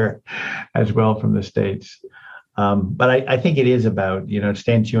up here as well from the States. But I think it is about,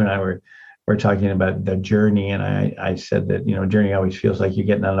 Stan, you and I were talking about the journey. And I said that, journey always feels like you're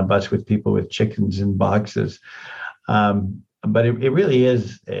getting on a bus with people with chickens in boxes. But it really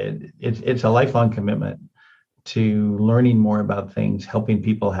is, it's a lifelong commitment to learning more about things, helping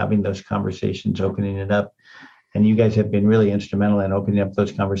people, having those conversations, opening it up. And you guys have been really instrumental in opening up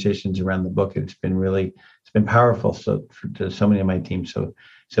those conversations around the book. It's been powerful to so many of my team. So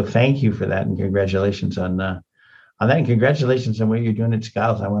thank you for that. And congratulations on that. And congratulations on what you're doing at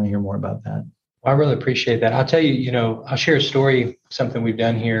Skiles. I want to hear more about that. I really appreciate that. I'll tell you, I'll share a story, something we've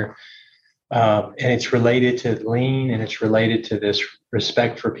done here. And it's related to lean, and it's related to this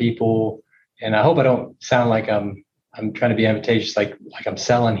respect for people. And I hope I don't sound like I'm trying to be advantageous, like I'm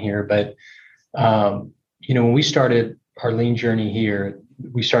selling here. But when we started our lean journey here,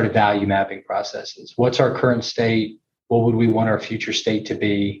 we started value mapping processes. What's our current state? What would we want our future state to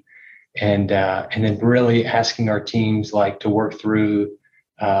be? And then really asking our teams like to work through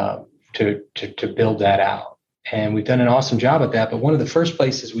to build that out. And we've done an awesome job at that. But one of the first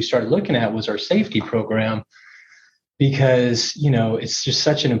places we started looking at was our safety program, because, it's just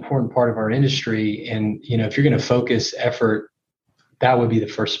such an important part of our industry. And, if you're going to focus effort, that would be the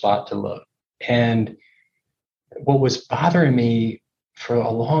first spot to look. And what was bothering me for a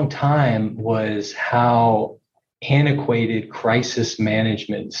long time was how antiquated crisis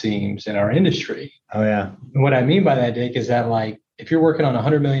management seems in our industry. Oh, yeah. And what I mean by that, Dick, is that like, if you're working on a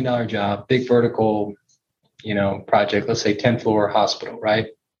 $100 million job, big vertical, project, let's say 10th floor hospital, right?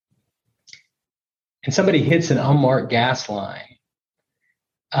 And somebody hits an unmarked gas line.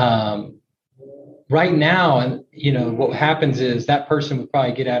 Right now, and what happens is that person would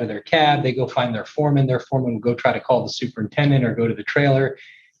probably get out of their cab, they go find their foreman will go try to call the superintendent or go to the trailer.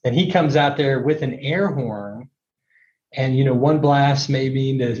 And he comes out there with an air horn, and one blast may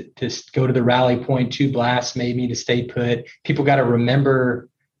mean to go to the rally point, two blasts may mean to stay put. People got to remember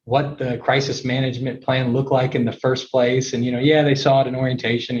what the crisis management plan looked like in the first place. And, they saw it in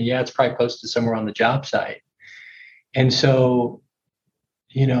orientation, and it's probably posted somewhere on the job site. And so,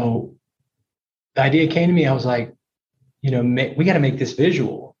 the idea came to me, I was like, we got to make this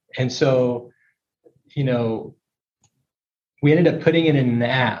visual. And so, we ended up putting it in an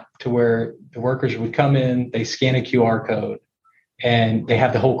app to where the workers would come in, they scan a QR code, and they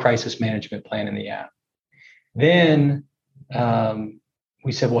have the whole crisis management plan in the app. Then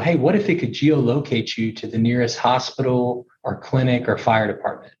we said, well, hey, what if it could geolocate you to the nearest hospital or clinic or fire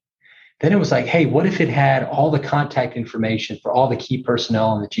department? Then it was like, hey, what if it had all the contact information for all the key personnel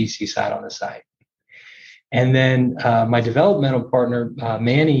on the GC side on the site? And then my developmental partner,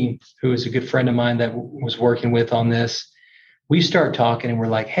 Manny, who is a good friend of mine that was working with on this, we start talking and we're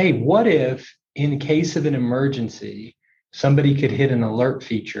like, hey, what if in case of an emergency, somebody could hit an alert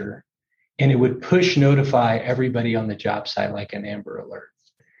feature and it would push notify everybody on the job site like an Amber Alert?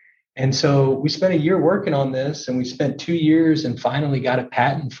 And so we spent a year working on this, and we spent 2 years and finally got a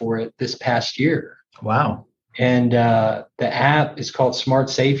patent for it this past year. Wow. And the app is called Smart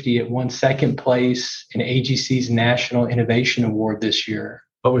Safety. It won second place in AGC's National Innovation Award this year.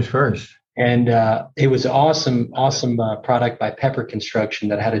 What was first? And it was awesome product by Pepper Construction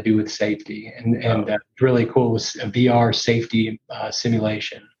that had to do with safety. And really cool. It was a VR safety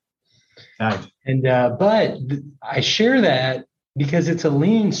simulation. Nice. And but I share that because it's a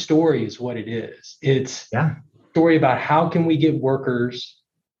lean story is what it is. It's a story about how can we get workers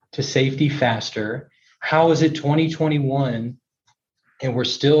to safety faster? How is it 2021 and we're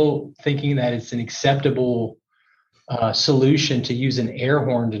still thinking that it's an acceptable solution to use an air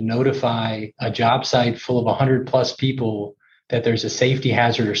horn to notify a job site full of 100 plus people that there's a safety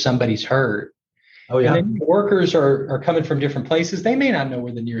hazard or somebody's hurt? Oh, yeah. And then workers are coming from different places. They may not know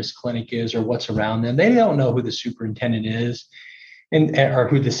where the nearest clinic is or what's around them. They don't know who the superintendent is or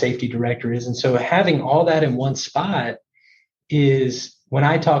who the safety director is. And so having all that in one spot is when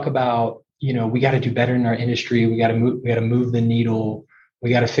I talk about, we got to do better in our industry. We got to move the needle. We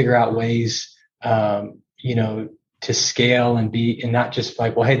got to figure out ways, to scale and not just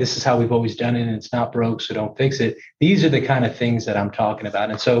like, well, hey, this is how we've always done it and it's not broke, so don't fix it. These are the kind of things that I'm talking about.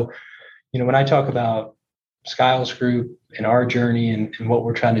 And so, when I talk about Skiles Group and our journey and what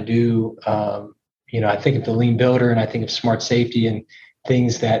we're trying to do, I think of the Lean Builder and I think of Smart Safety and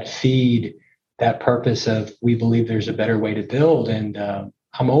things that feed that purpose of we believe there's a better way to build. And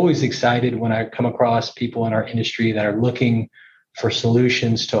I'm always excited when I come across people in our industry that are looking for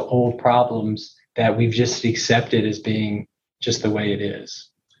solutions to old problems that we've just accepted as being just the way it is.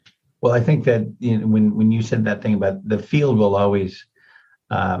 Well, I think that when you said that thing about the field will always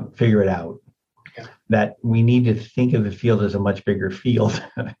figure it out, that we need to think of the field as a much bigger field.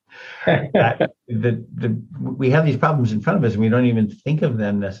 We have these problems in front of us, and we don't even think of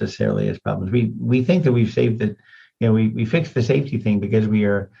them necessarily as problems. We think that we've saved it. We fixed the safety thing because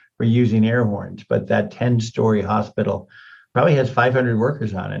we're using air horns, but that 10-story hospital probably has 500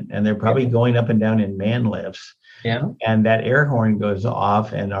 workers on it, and they're probably going up and down in man lifts. Yeah. And that air horn goes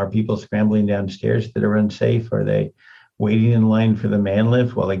off, and are people scrambling downstairs that are unsafe? Are they waiting in line for the man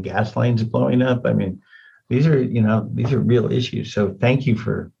lift while the gas line's blowing up? I mean, these are real issues. So thank you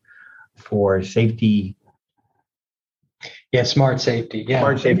for safety. Yeah, smart safety. Yeah.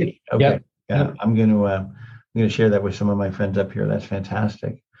 Smart safety. Okay. Yep. Yeah. Yep. I'm going to share that with some of my friends up here. That's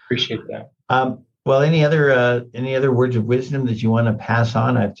fantastic. Appreciate that. Well, any other words of wisdom that you want to pass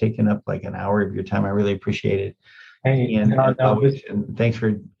on? I've taken up like an hour of your time. I really appreciate it. Hey, And and thanks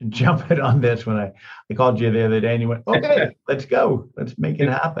for jumping on this when I called you the other day and you went, okay, let's go. Let's make it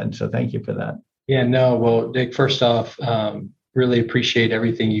happen. So thank you for that. Yeah, no, well, Dick, first off, really appreciate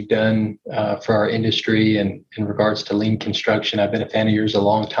everything you've done for our industry and in regards to lean construction. I've been a fan of yours a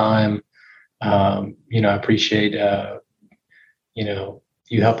long time. I appreciate,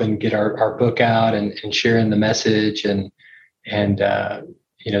 you helping get our book out and sharing the message. And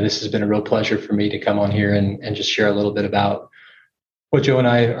this has been a real pleasure for me to come on here and just share a little bit about what Joe and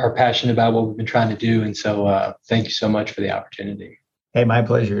I are passionate about, what we've been trying to do. And so thank you so much for the opportunity. Hey, my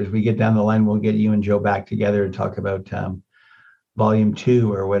pleasure. As we get down the line, we'll get you and Joe back together to talk about volume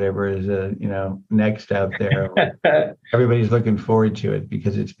 2 or whatever is next out there. Everybody's looking forward to it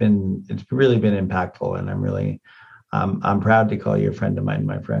because it's really been impactful, and I'm proud to call you a friend of mine,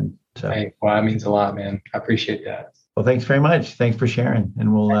 my friend. So hey, well, that means a lot, man. I appreciate that. Well, thanks very much. Thanks for sharing,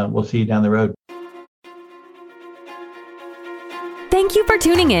 and we'll see you down the road. Thank you for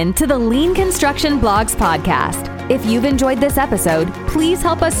tuning in to the Lean Construction Blogs podcast. If you've enjoyed this episode, please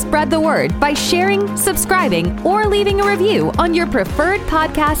help us spread the word by sharing, subscribing, or leaving a review on your preferred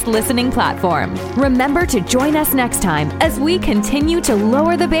podcast listening platform. Remember to join us next time as we continue to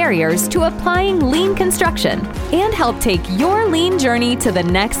lower the barriers to applying lean construction and help take your lean journey to the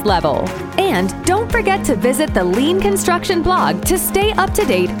next level. And don't forget to visit the Lean Construction blog to stay up to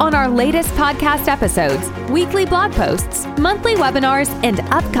date on our latest podcast episodes, weekly blog posts, monthly webinars, and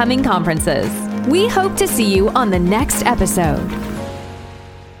upcoming conferences. We hope to see you on the next episode.